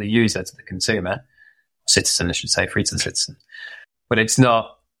the user, to the consumer, citizen, I should say, free to the citizen. But it's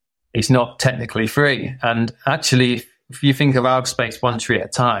not technically free. And actually, if you think of our space one tree at a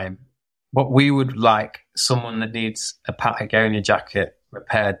time, what we would like someone that needs a Patagonia jacket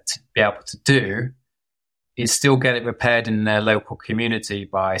repaired to be able to do is still get it repaired in their local community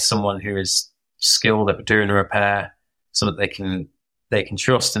by someone who is skilled at doing a repair, so that they can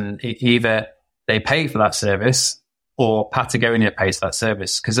trust, and either they pay for that service or Patagonia pays for that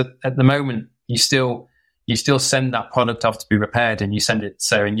service. Because at the moment you still send that product off to be repaired, and you send it.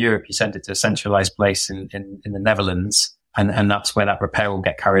 So in Europe, you send it to a centralized place in the Netherlands, and that's where that repair will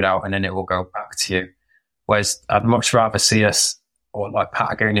get carried out, and then it will go back to you. Whereas I'd much rather see us, or like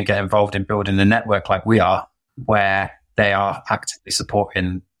Patagonia, get involved in building a network like we are, where they are actively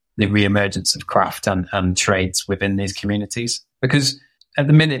supporting the re-emergence of craft and trades within these communities. Because at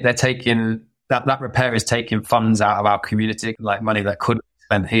the minute they're taking that repair is taking funds out of our community, like money that could be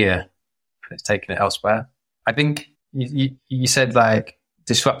spent here, it's taking it elsewhere. I think you said like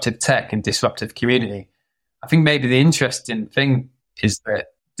disruptive tech and disruptive community. I think maybe the interesting thing is that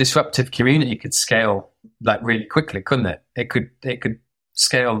disruptive community could scale like really quickly, couldn't it? It could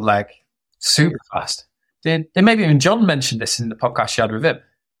scale like super fast. Maybe even John mentioned this in the podcast you had with him.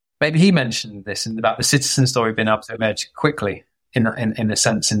 Maybe he mentioned this about the citizen story being able to emerge quickly in a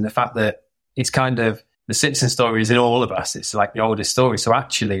sense, in the fact that it's kind of the citizen story is in all of us. It's like the oldest story. So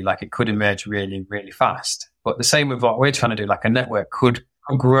actually, like it could emerge really, really fast. But the same with what we're trying to do, like a network could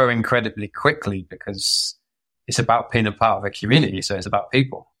grow incredibly quickly because it's about being a part of a community. So it's about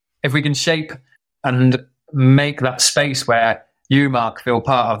people. If we can shape and make that space where you, Mark, feel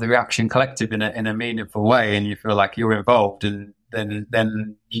part of the Reaction Collective in a meaningful way, and you feel like you're involved and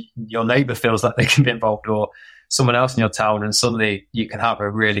then your neighbour feels like they can be involved, or someone else in your town, and suddenly you can have a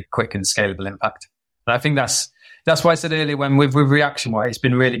really quick and scalable impact. And I think that's why I said earlier, when with Reaction, what it's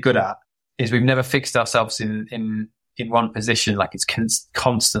been really good at is we've never fixed ourselves in one position. Like, it's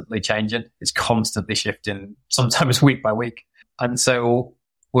constantly changing, it's constantly shifting, sometimes week by week. And so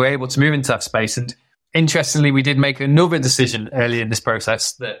we're able to move into that space. And interestingly, we did make another decision early in this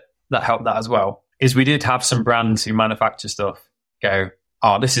process that helped that as well, is we did have some brands who manufacture stuff go,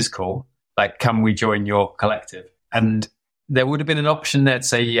 oh, this is cool. Like, can we join your collective? And there would have been an option there to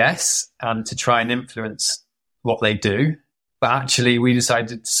say yes and to try and influence what they do. But actually, we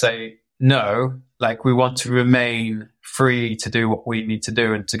decided to say no. Like, we want to remain free to do what we need to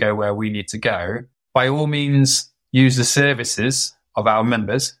do and to go where we need to go. By all means, use the services of our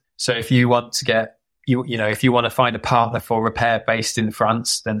members. So if you want to get, if you want to find a partner for repair based in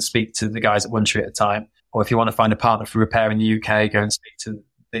France, then speak to the guys at One Tree at a Time. Or if you want to find a partner for repair in the UK, go and speak to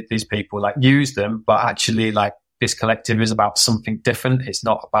these people. Like, use them, but actually, like, this collective is about something different. It's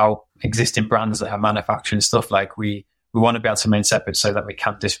not about existing brands that are manufacturing stuff. Like, we want to be able to remain separate so that we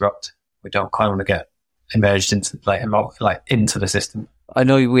can disrupt. We don't kind of want to get emerged into into the system. I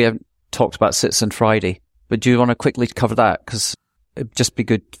know we haven't talked about Citizen Friday, but do you want to quickly cover that? Because it'd just be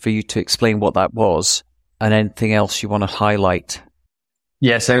good for you to explain what that was and anything else you want to highlight.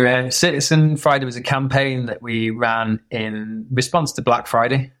 Yeah, so Citizen Friday was a campaign that we ran in response to Black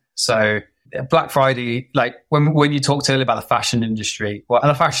Friday. So Black Friday, like when you talked earlier about the fashion industry, well,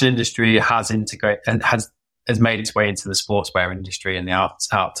 the fashion industry has integrated and has made its way into the sportswear industry and the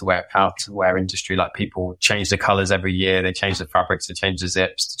outerwear industry. Like, people change the colors every year, they change the fabrics, they change the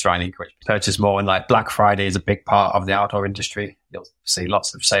zips to try and encourage purchase more. And like, Black Friday is a big part of the outdoor industry. You'll see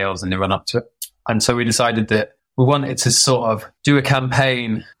lots of sales in the run up to it. And so we decided that we wanted to sort of do a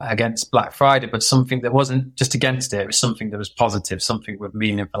campaign against Black Friday, but something that wasn't just against it. It was something that was positive, something with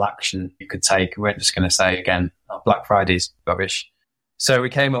meaningful action you could take. We weren't just going to say again, oh, Black Friday's rubbish. So we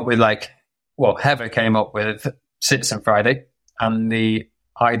came up with Heather came up with Citizen Friday, and the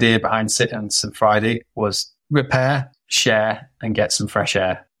idea behind Citizen Friday was repair, share, and get some fresh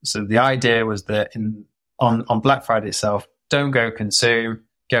air. So the idea was that on Black Friday itself, don't go consume,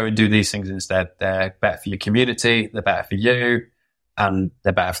 go and do these things instead. They're better for your community, they're better for you, and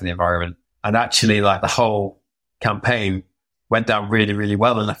they're better for the environment. And actually, like, the whole campaign went down really, really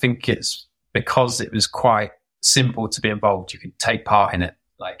well. And I think it's because it was quite simple to be involved. You could take part in it.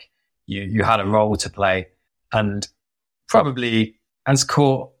 Like, you had a role to play, and probably has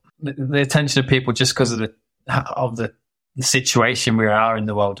caught the attention of people just because of the situation we are in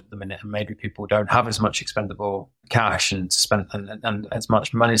the world at the minute. And maybe people don't have as much expendable cash and spend and as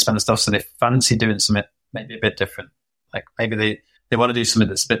much money to spend on stuff, so they fancy doing something maybe a bit different. Like, maybe they want to do something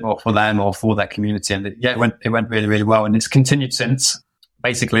that's a bit more for them or for their community. And it went really, really well, and it's continued since.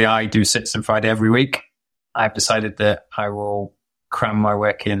 Basically, I do Citizen Friday every week. I've decided that I will cram my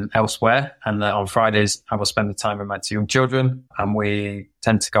work in elsewhere, and on Fridays I will spend the time with my two young children, and we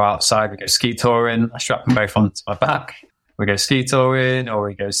tend to go outside. We go ski touring. I strap them both onto my back. We go ski touring, or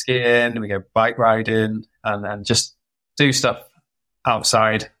we go skiing, we go bike riding, and just do stuff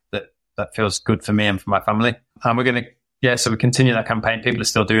outside that feels good for me and for my family. And so we continue that campaign. People are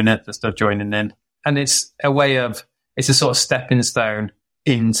still doing it, they're still joining in, and it's a sort of stepping stone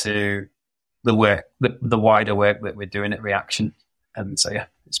into the work, the wider work that we're doing at Reaction. And so, yeah,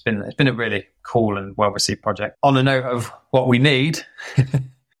 it's been a really cool and well-received project. On the note of what we need,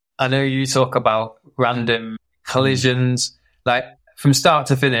 I know you talk about random collisions. Like, from start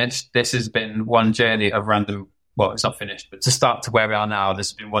to finish, this has been one journey of random, well, it's not finished, but to start to where we are now, this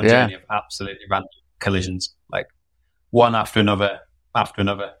has been one journey of absolutely random collisions, like one after another.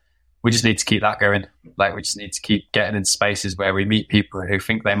 We just need to keep that going. Like, we just need to keep getting in spaces where we meet people who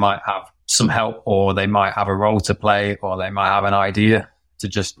think they might have some help, or they might have a role to play, or they might have an idea, to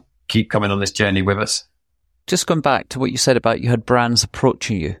just keep coming on this journey with us. Just going back to what you said about you had brands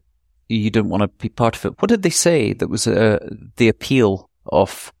approaching you. You didn't want to be part of it. What did they say that was the appeal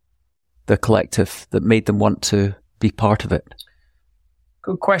of the collective that made them want to be part of it?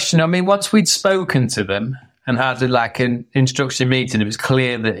 Good question. I mean, once we'd spoken to them and had an instruction meeting, it was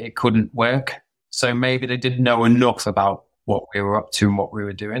clear that it couldn't work. So maybe they didn't know enough about what we were up to and what we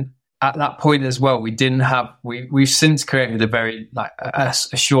were doing. At that point as well, we've since created a very a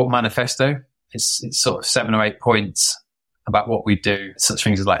short manifesto. It's sort of 7 or 8 points about what we do. Such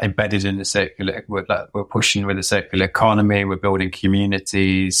things as like embedded in the circular. We're pushing with the circular economy. We're building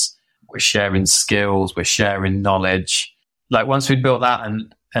communities. We're sharing skills. We're sharing knowledge. Like, once we'd built that,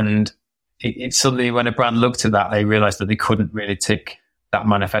 and it suddenly, when a brand looked at that, they realized that they couldn't really tick that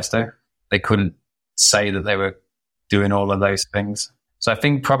manifesto. They couldn't say that they were doing all of those things. So I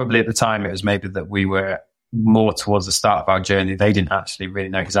think probably at the time it was maybe that we were more towards the start of our journey. They didn't actually really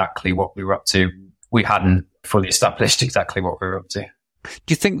know exactly what we were up to. We hadn't fully established exactly what we were up to.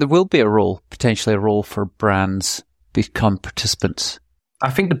 Do you think there will be a role, potentially a role for brands become participants? I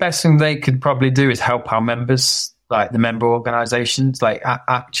think the best thing they could probably do is help our members, like the member organisations, like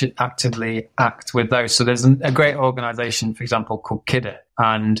actively act with those. So there's a great organisation, for example, called Kidder,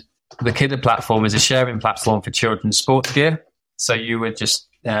 and the Kidder platform is a sharing platform for children's sports gear. So you would just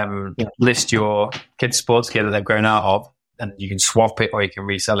list your kids' sports gear that they've grown out of, and you can swap it or you can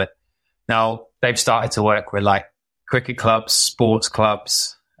resell it. Now they've started to work with like cricket clubs, sports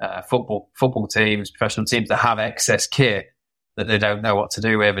clubs, football teams, professional teams that have excess kit that they don't know what to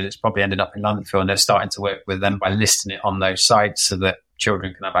do with, and it's probably ended up in landfill, and they're starting to work with them by listing it on those sites so that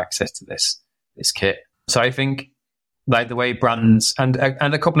children can have access to this kit. So I think like the way brands and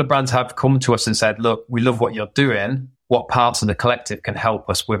a couple of brands have come to us and said, look, we love what you're doing. What parts of the collective can help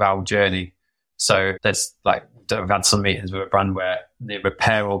us with our journey? So there's like, we've had some meetings with a brand where the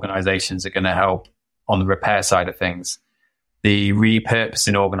repair organizations are going to help on the repair side of things. The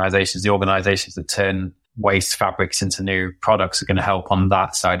repurposing organizations, the organizations that turn waste fabrics into new products, are going to help on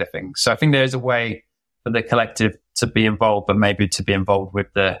that side of things. So I think there's a way for the collective to be involved, but maybe to be involved with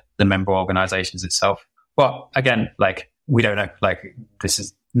the member organizations itself. But again, like, we don't know, like, this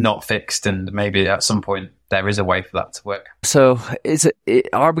is not fixed, and maybe at some point there is a way for that to work. So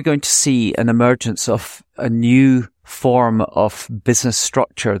are we going to see an emergence of a new form of business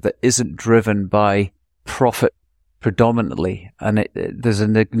structure that isn't driven by profit predominantly? And there's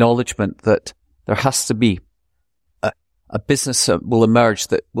an acknowledgement that there has to be a business that will emerge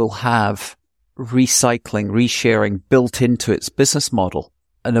that will have recycling, resharing built into its business model,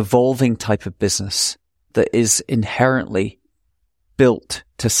 an evolving type of business that is inherently built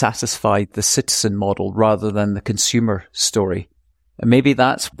to satisfy the citizen model rather than the consumer story. And maybe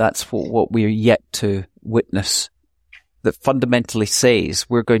that's what we're yet to witness, that fundamentally says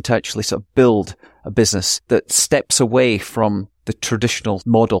we're going to actually sort of build a business that steps away from the traditional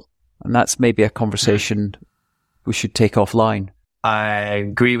model. And that's maybe a conversation we should take offline. I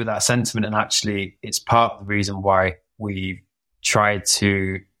agree with that sentiment. And actually, it's part of the reason why we tried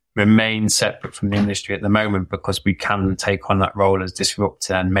to remain separate from the industry at the moment, because we can take on that role as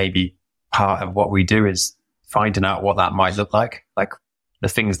disruptor. And maybe part of what we do is finding out what that might look like the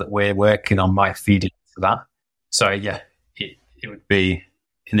things that we're working on might feed into that. So yeah, it would be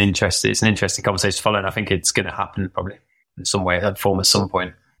it's an interesting conversation to follow. And I think it's going to happen probably in some way, that form at some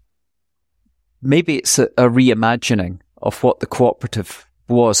point. Maybe it's a reimagining of what the cooperative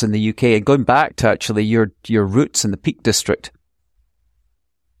was in the UK, and going back to actually your roots in the Peak District.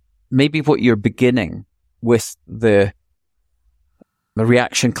 Maybe what you're beginning with the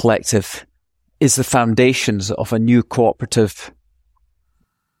Reaction Collective is the foundations of a new cooperative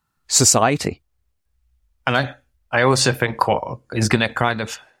society. And I also think what is going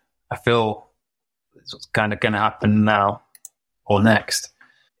to I feel it's kind of going to happen now or next,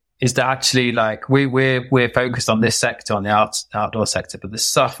 is that actually, like, we're focused on this sector, on the outdoor sector, but the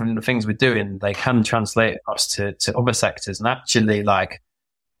stuff and the things we're doing, they can translate across to other sectors. And actually, like,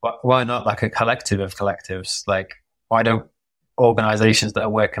 why not like a collective of collectives? Like, why don't organizations that are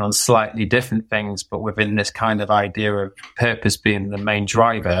working on slightly different things, but within this kind of idea of purpose being the main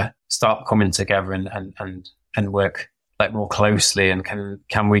driver, start coming together and work like more closely? And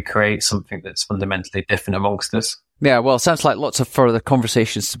can we create something that's fundamentally different amongst us? Yeah, well, it sounds like lots of further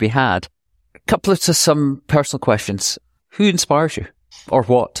conversations to be had. A couple of some personal questions. Who inspires you, or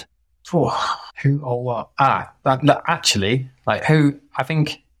what? Who or what? Actually, like, who I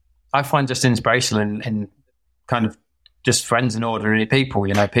think I find just inspirational in kind of just friends and ordinary people,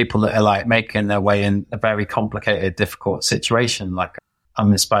 people that are like making their way in a very complicated, difficult situation. Like,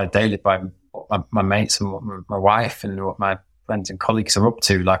 I'm inspired daily by my mates and what my wife and what my friends and colleagues are up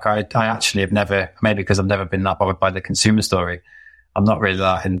to. Like, I actually have never, maybe because I've never been that bothered by the consumer story, I'm not really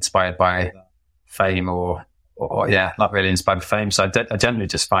that inspired by fame or not really inspired by fame. So I generally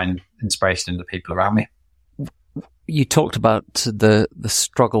just find inspiration in the people around me. You talked about the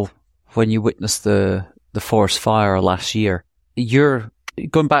struggle when you witnessed the forest fire last year. You're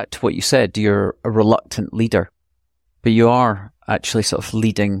going back to what you said, you're a reluctant leader, but you are actually sort of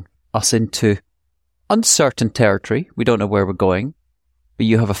leading us into uncertain territory. We don't know where we're going, but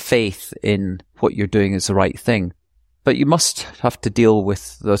you have a faith in what you're doing is the right thing. But you must have to deal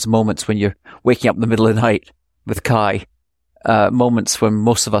with those moments when you're waking up in the middle of the night with Kai, moments when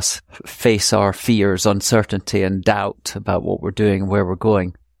most of us face our fears, uncertainty and doubt about what we're doing and where we're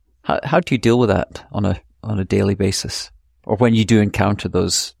going. How do you deal with that on a daily basis? Or when you do encounter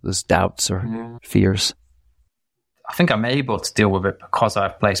those doubts or fears? I think I'm able to deal with it because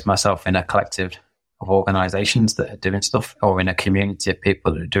I've placed myself in a collective of organizations that are doing stuff, or in a community of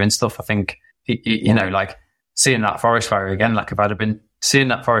people that are doing stuff. I think, you know, like seeing that forest fire again, like if I'd have been seeing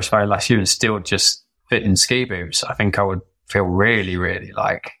that forest fire last year and still just fit in ski boots, I think I would feel really, really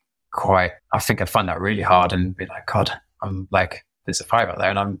like I think I'd find that really hard and be like, God, I'm like, there's a fire out there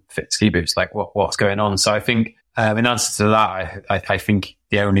and I'm fit in ski boots. Like what's going on? So I think, in answer to that, I think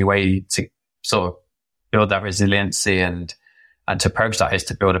the only way to sort of build that resiliency and to approach that is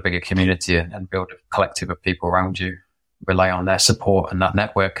to build a bigger community and build a collective of people around you, rely on their support and that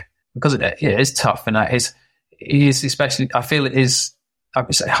network, because it is tough. And it is especially, I feel it's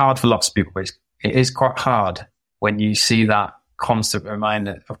hard for lots of people, but it is quite hard when you see that constant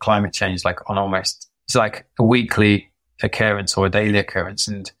reminder of climate change, like it's like a weekly occurrence or a daily occurrence.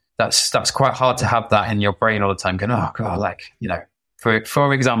 And that's quite hard to have that in your brain all the time going, oh God, like, you know,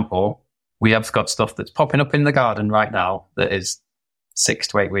 for example, we have got stuff that's popping up in the garden right now that is 6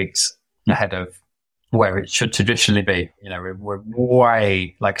 to 8 weeks ahead of where it should traditionally be. You know, we're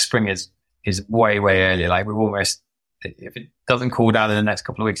way, like spring is way, way early. Like we're almost, if it doesn't cool down in the next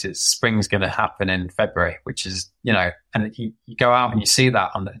couple of weeks, spring's going to happen in February, which is, you know, and you go out and you see that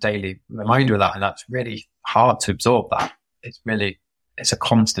on the daily reminder of that. And that's really hard to absorb that. It's a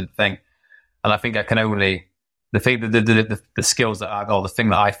constant thing. And I think I can only, the thing that the skills that the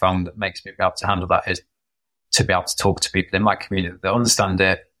thing that I found that makes me be able to handle that is to be able to talk to people in my community that understand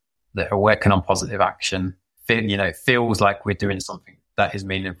it, that are working on positive action. It feels like we're doing something that is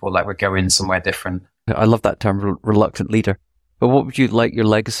meaningful, like we're going somewhere different. I love that term, reluctant leader. But what would you like your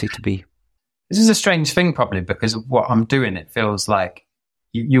legacy to be? This is a strange thing, probably, because of what I'm doing. It feels like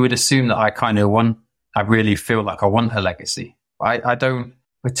you would assume that I really feel like I want a legacy. I don't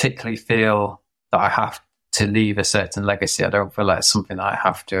particularly feel that I have to leave a certain legacy. I don't feel like it's something that I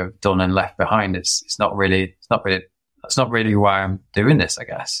have to have done and left behind. That's not really why I'm doing this, I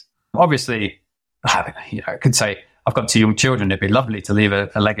guess. Obviously, you know, I could say I've got 2 young children. It'd be lovely to leave a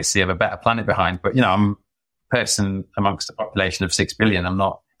legacy of a better planet behind. But, you know, I'm a person amongst a population of 6 billion.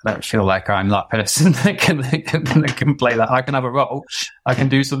 I don't feel like I'm that person that can play that. I can have a role. I can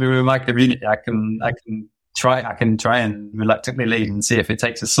do something with my community. I can try and reluctantly lead and see if it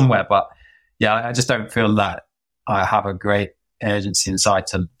takes us somewhere. But yeah, I just don't feel that I have a great urgency inside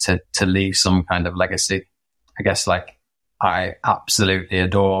to leave some kind of legacy. I guess, like, I absolutely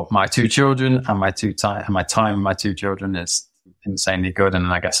adore my 2 children, and my time with my 2 children is insanely good. And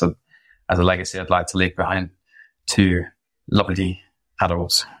I guess as a legacy, I'd like to leave behind 2 lovely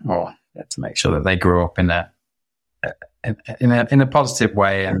adults, or to make sure that they grow up in a positive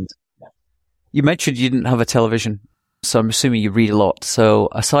way. And you mentioned you didn't have a television, so I'm assuming you read a lot. So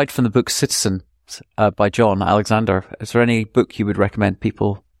aside from the book Citizen by John Alexander, is there any book you would recommend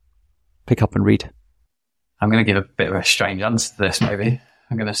people pick up and read? I'm going to give a bit of a strange answer to this, maybe.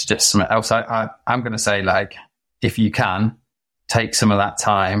 I'm going to suggest something else. I'm going to say, like, if you can, take some of that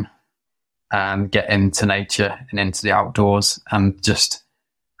time and get into nature and into the outdoors and just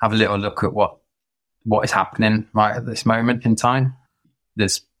have a little look at what is happening right at this moment in time.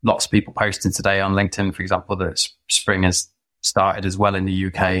 There's lots of people posting today on LinkedIn, for example, that spring has started as well in the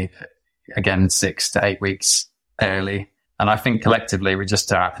UK, again, 6 to 8 weeks early. And I think collectively we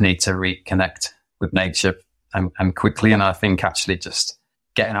just need to reconnect with nature and quickly. And I think actually just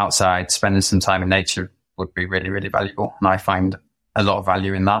getting outside, spending some time in nature would be really, really valuable. And I find a lot of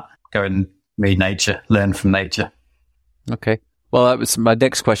value in that. Go and read nature, learn from nature. Okay. Well, that was my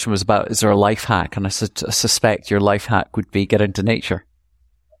next question was about, is there a life hack? And I suspect your life hack would be get into nature.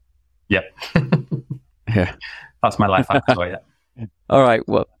 Yep. Yeah. That's my life hack. So, yeah. All right.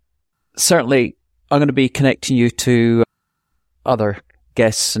 Well, certainly I'm going to be connecting you to other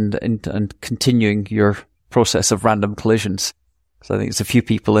guests and continuing your process of random collisions. So I think there's a few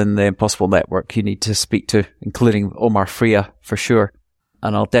people in the Impossible Network you need to speak to, including Omar Freya for sure.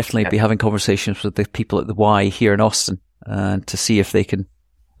 And I'll definitely be having conversations with the people at the Y here in Austin to see if they can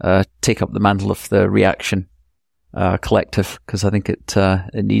take up the mantle of the Reaction Collective, because I think it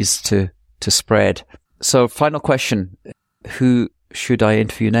needs to spread. So final question, who should I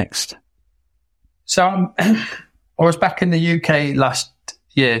interview next? So I was back in the UK last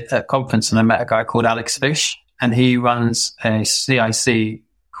year at a conference and I met a guy called Alex Fish, and he runs a CIC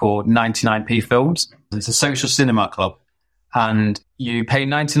called 99p Films. It's a social cinema club, and you pay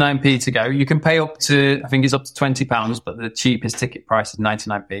 99p to go. You can pay up to, I think it's up to £20, but the cheapest ticket price is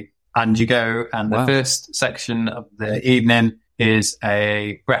 99p. And you go, and the first section of the evening is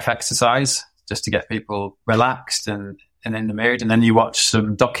a breath exercise just to get people relaxed and in the mood. And then you watch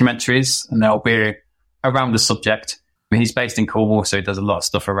some documentaries, and they'll be around the subject. I mean, he's based in Cornwall, so he does a lot of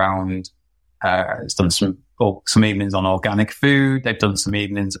stuff around It's done some evenings on organic food. They've done some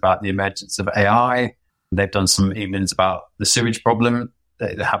evenings about the emergence of AI. They've done some evenings about the sewage problem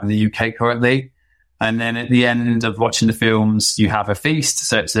that they have in the UK currently. And then at the end of watching the films, you have a feast.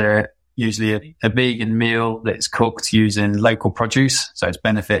 So it's usually a vegan meal that's cooked using local produce. So it's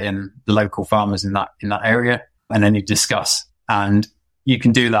benefiting the local farmers in that area. And then you discuss. And you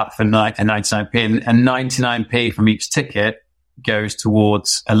can do that for 99p. And 99p from each ticket goes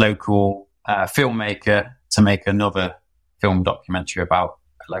towards a local filmmaker to make another film documentary about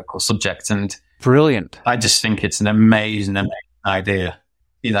a local subject. And brilliant. I just think it's an amazing idea.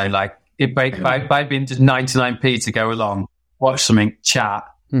 You know, like by being just 99p to go along, watch something, chat,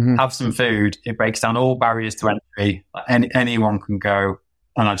 have some food. It breaks down all barriers to entry. Anyone can go.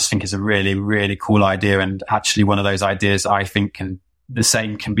 And I just think it's a really, really cool idea. And actually one of those ideas I think can be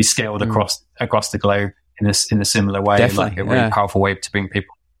scaled across the globe in a similar way. Definitely, like a really powerful way to bring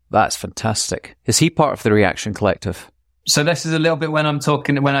people. That's fantastic. Is he part of the Reaction Collective? So this is a little bit when I talked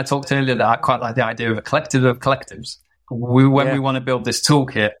earlier that I quite like the idea of a collective of collectives. We want to build this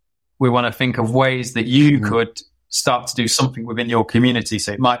toolkit, we want to think of ways that you could start to do something within your community.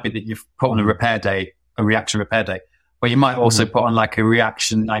 So it might be that you've put on a Reaction repair day, or you might also put on like a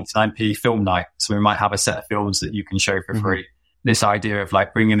Reaction 99p film night. So we might have a set of films that you can show for free. This idea of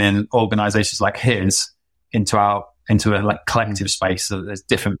like bringing in organizations like his into a like collective space, so that there's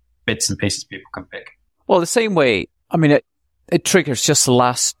different bits and pieces people can pick. Well, the same way, I mean, it triggers just the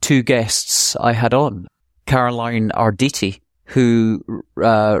last two guests I had on. Caroline Arditi, who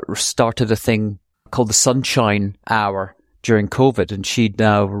started a thing called the Sunshine Hour during COVID, and she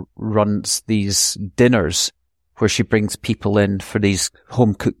now runs these dinners where she brings people in for these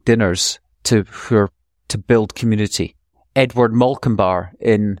home-cooked dinners to build community. Edward Molkenbar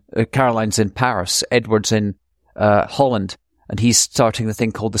Caroline's in Paris, Edward's in Holland, and he's starting the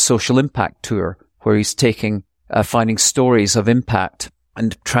thing called the Social Impact Tour, where he's finding stories of impact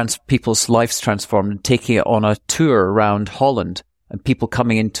and people's lives transformed, and taking it on a tour around Holland, and people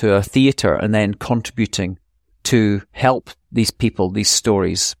coming into a theatre and then contributing to help these people, these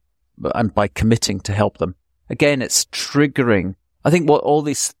stories, and by committing to help them. Again, it's triggering. I think what all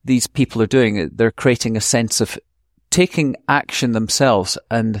these people are doing, they're creating a sense of taking action themselves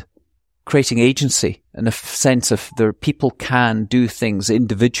and creating agency, and a sense of their people can do things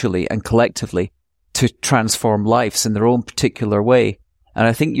individually and collectively to transform lives in their own particular way. And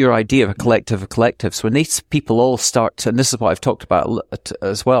I think your idea of a collective of collectives, when these people all start to, and this is what I've talked about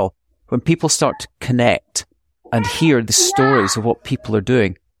as well, when people start to connect and hear the stories of what people are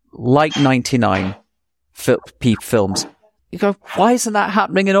doing, like 99p films, you go, why isn't that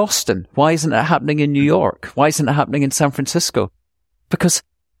happening in Austin? Why isn't it happening in New York? Why isn't it happening in San Francisco? Because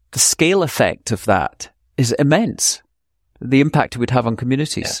the scale effect of that is immense. The impact it would have on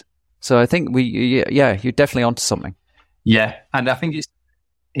communities. Yeah. So I think you're definitely onto something. Yeah. And I think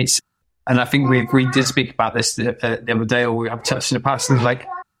and I think we did speak about this the other day, or we have touched in the past, and like,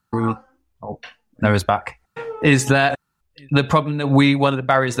 Noah's back, is that the problem that one of the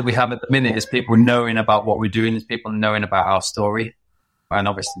barriers that we have at the minute is people knowing about what we're doing, is people knowing about our story. And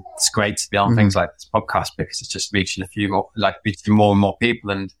obviously it's great to be on things like this podcast because it's just reaching reaching more and more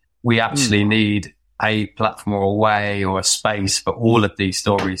people. And we actually need a platform or a way or a space for all of these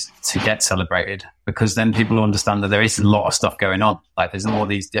stories to get celebrated, because then people understand that there is a lot of stuff going on. Like there's all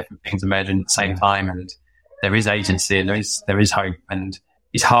these different things emerging at the same time, and there is agency and there is hope. And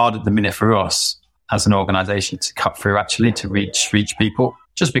it's hard at the minute for us as an organization to cut through, actually, to reach people,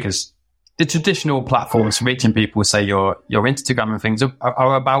 just because the traditional platforms for reaching people, say your Instagram and things,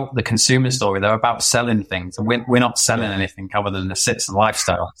 are about the consumer story. They're about selling things, and we're not selling anything other than the citizen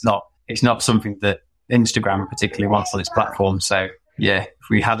lifestyle. It's not something that Instagram particularly wants on its platform. So yeah, if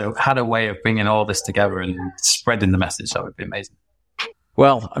we had a way of bringing all this together and spreading the message, that would be amazing.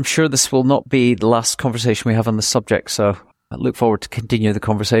 Well, I'm sure this will not be the last conversation we have on the subject, so I look forward to continue the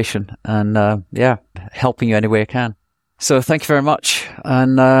conversation and helping you any way I can. So thank you very much,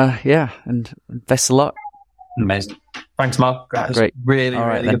 and and best of luck. Amazing. Thanks, Mark. That was great. Really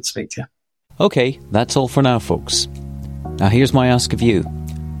good to speak to you. Okay, that's all for now, folks. Now here's my ask of you.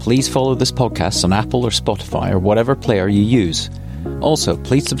 Please follow this podcast on Apple or Spotify or whatever player you use. Also,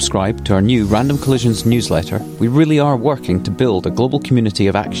 please subscribe to our new Random Collisions newsletter. We really are working to build a global community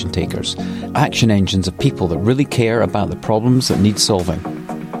of action takers, action engines of people that really care about the problems that need solving.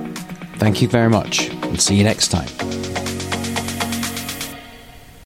 Thank you very much, and see you next time.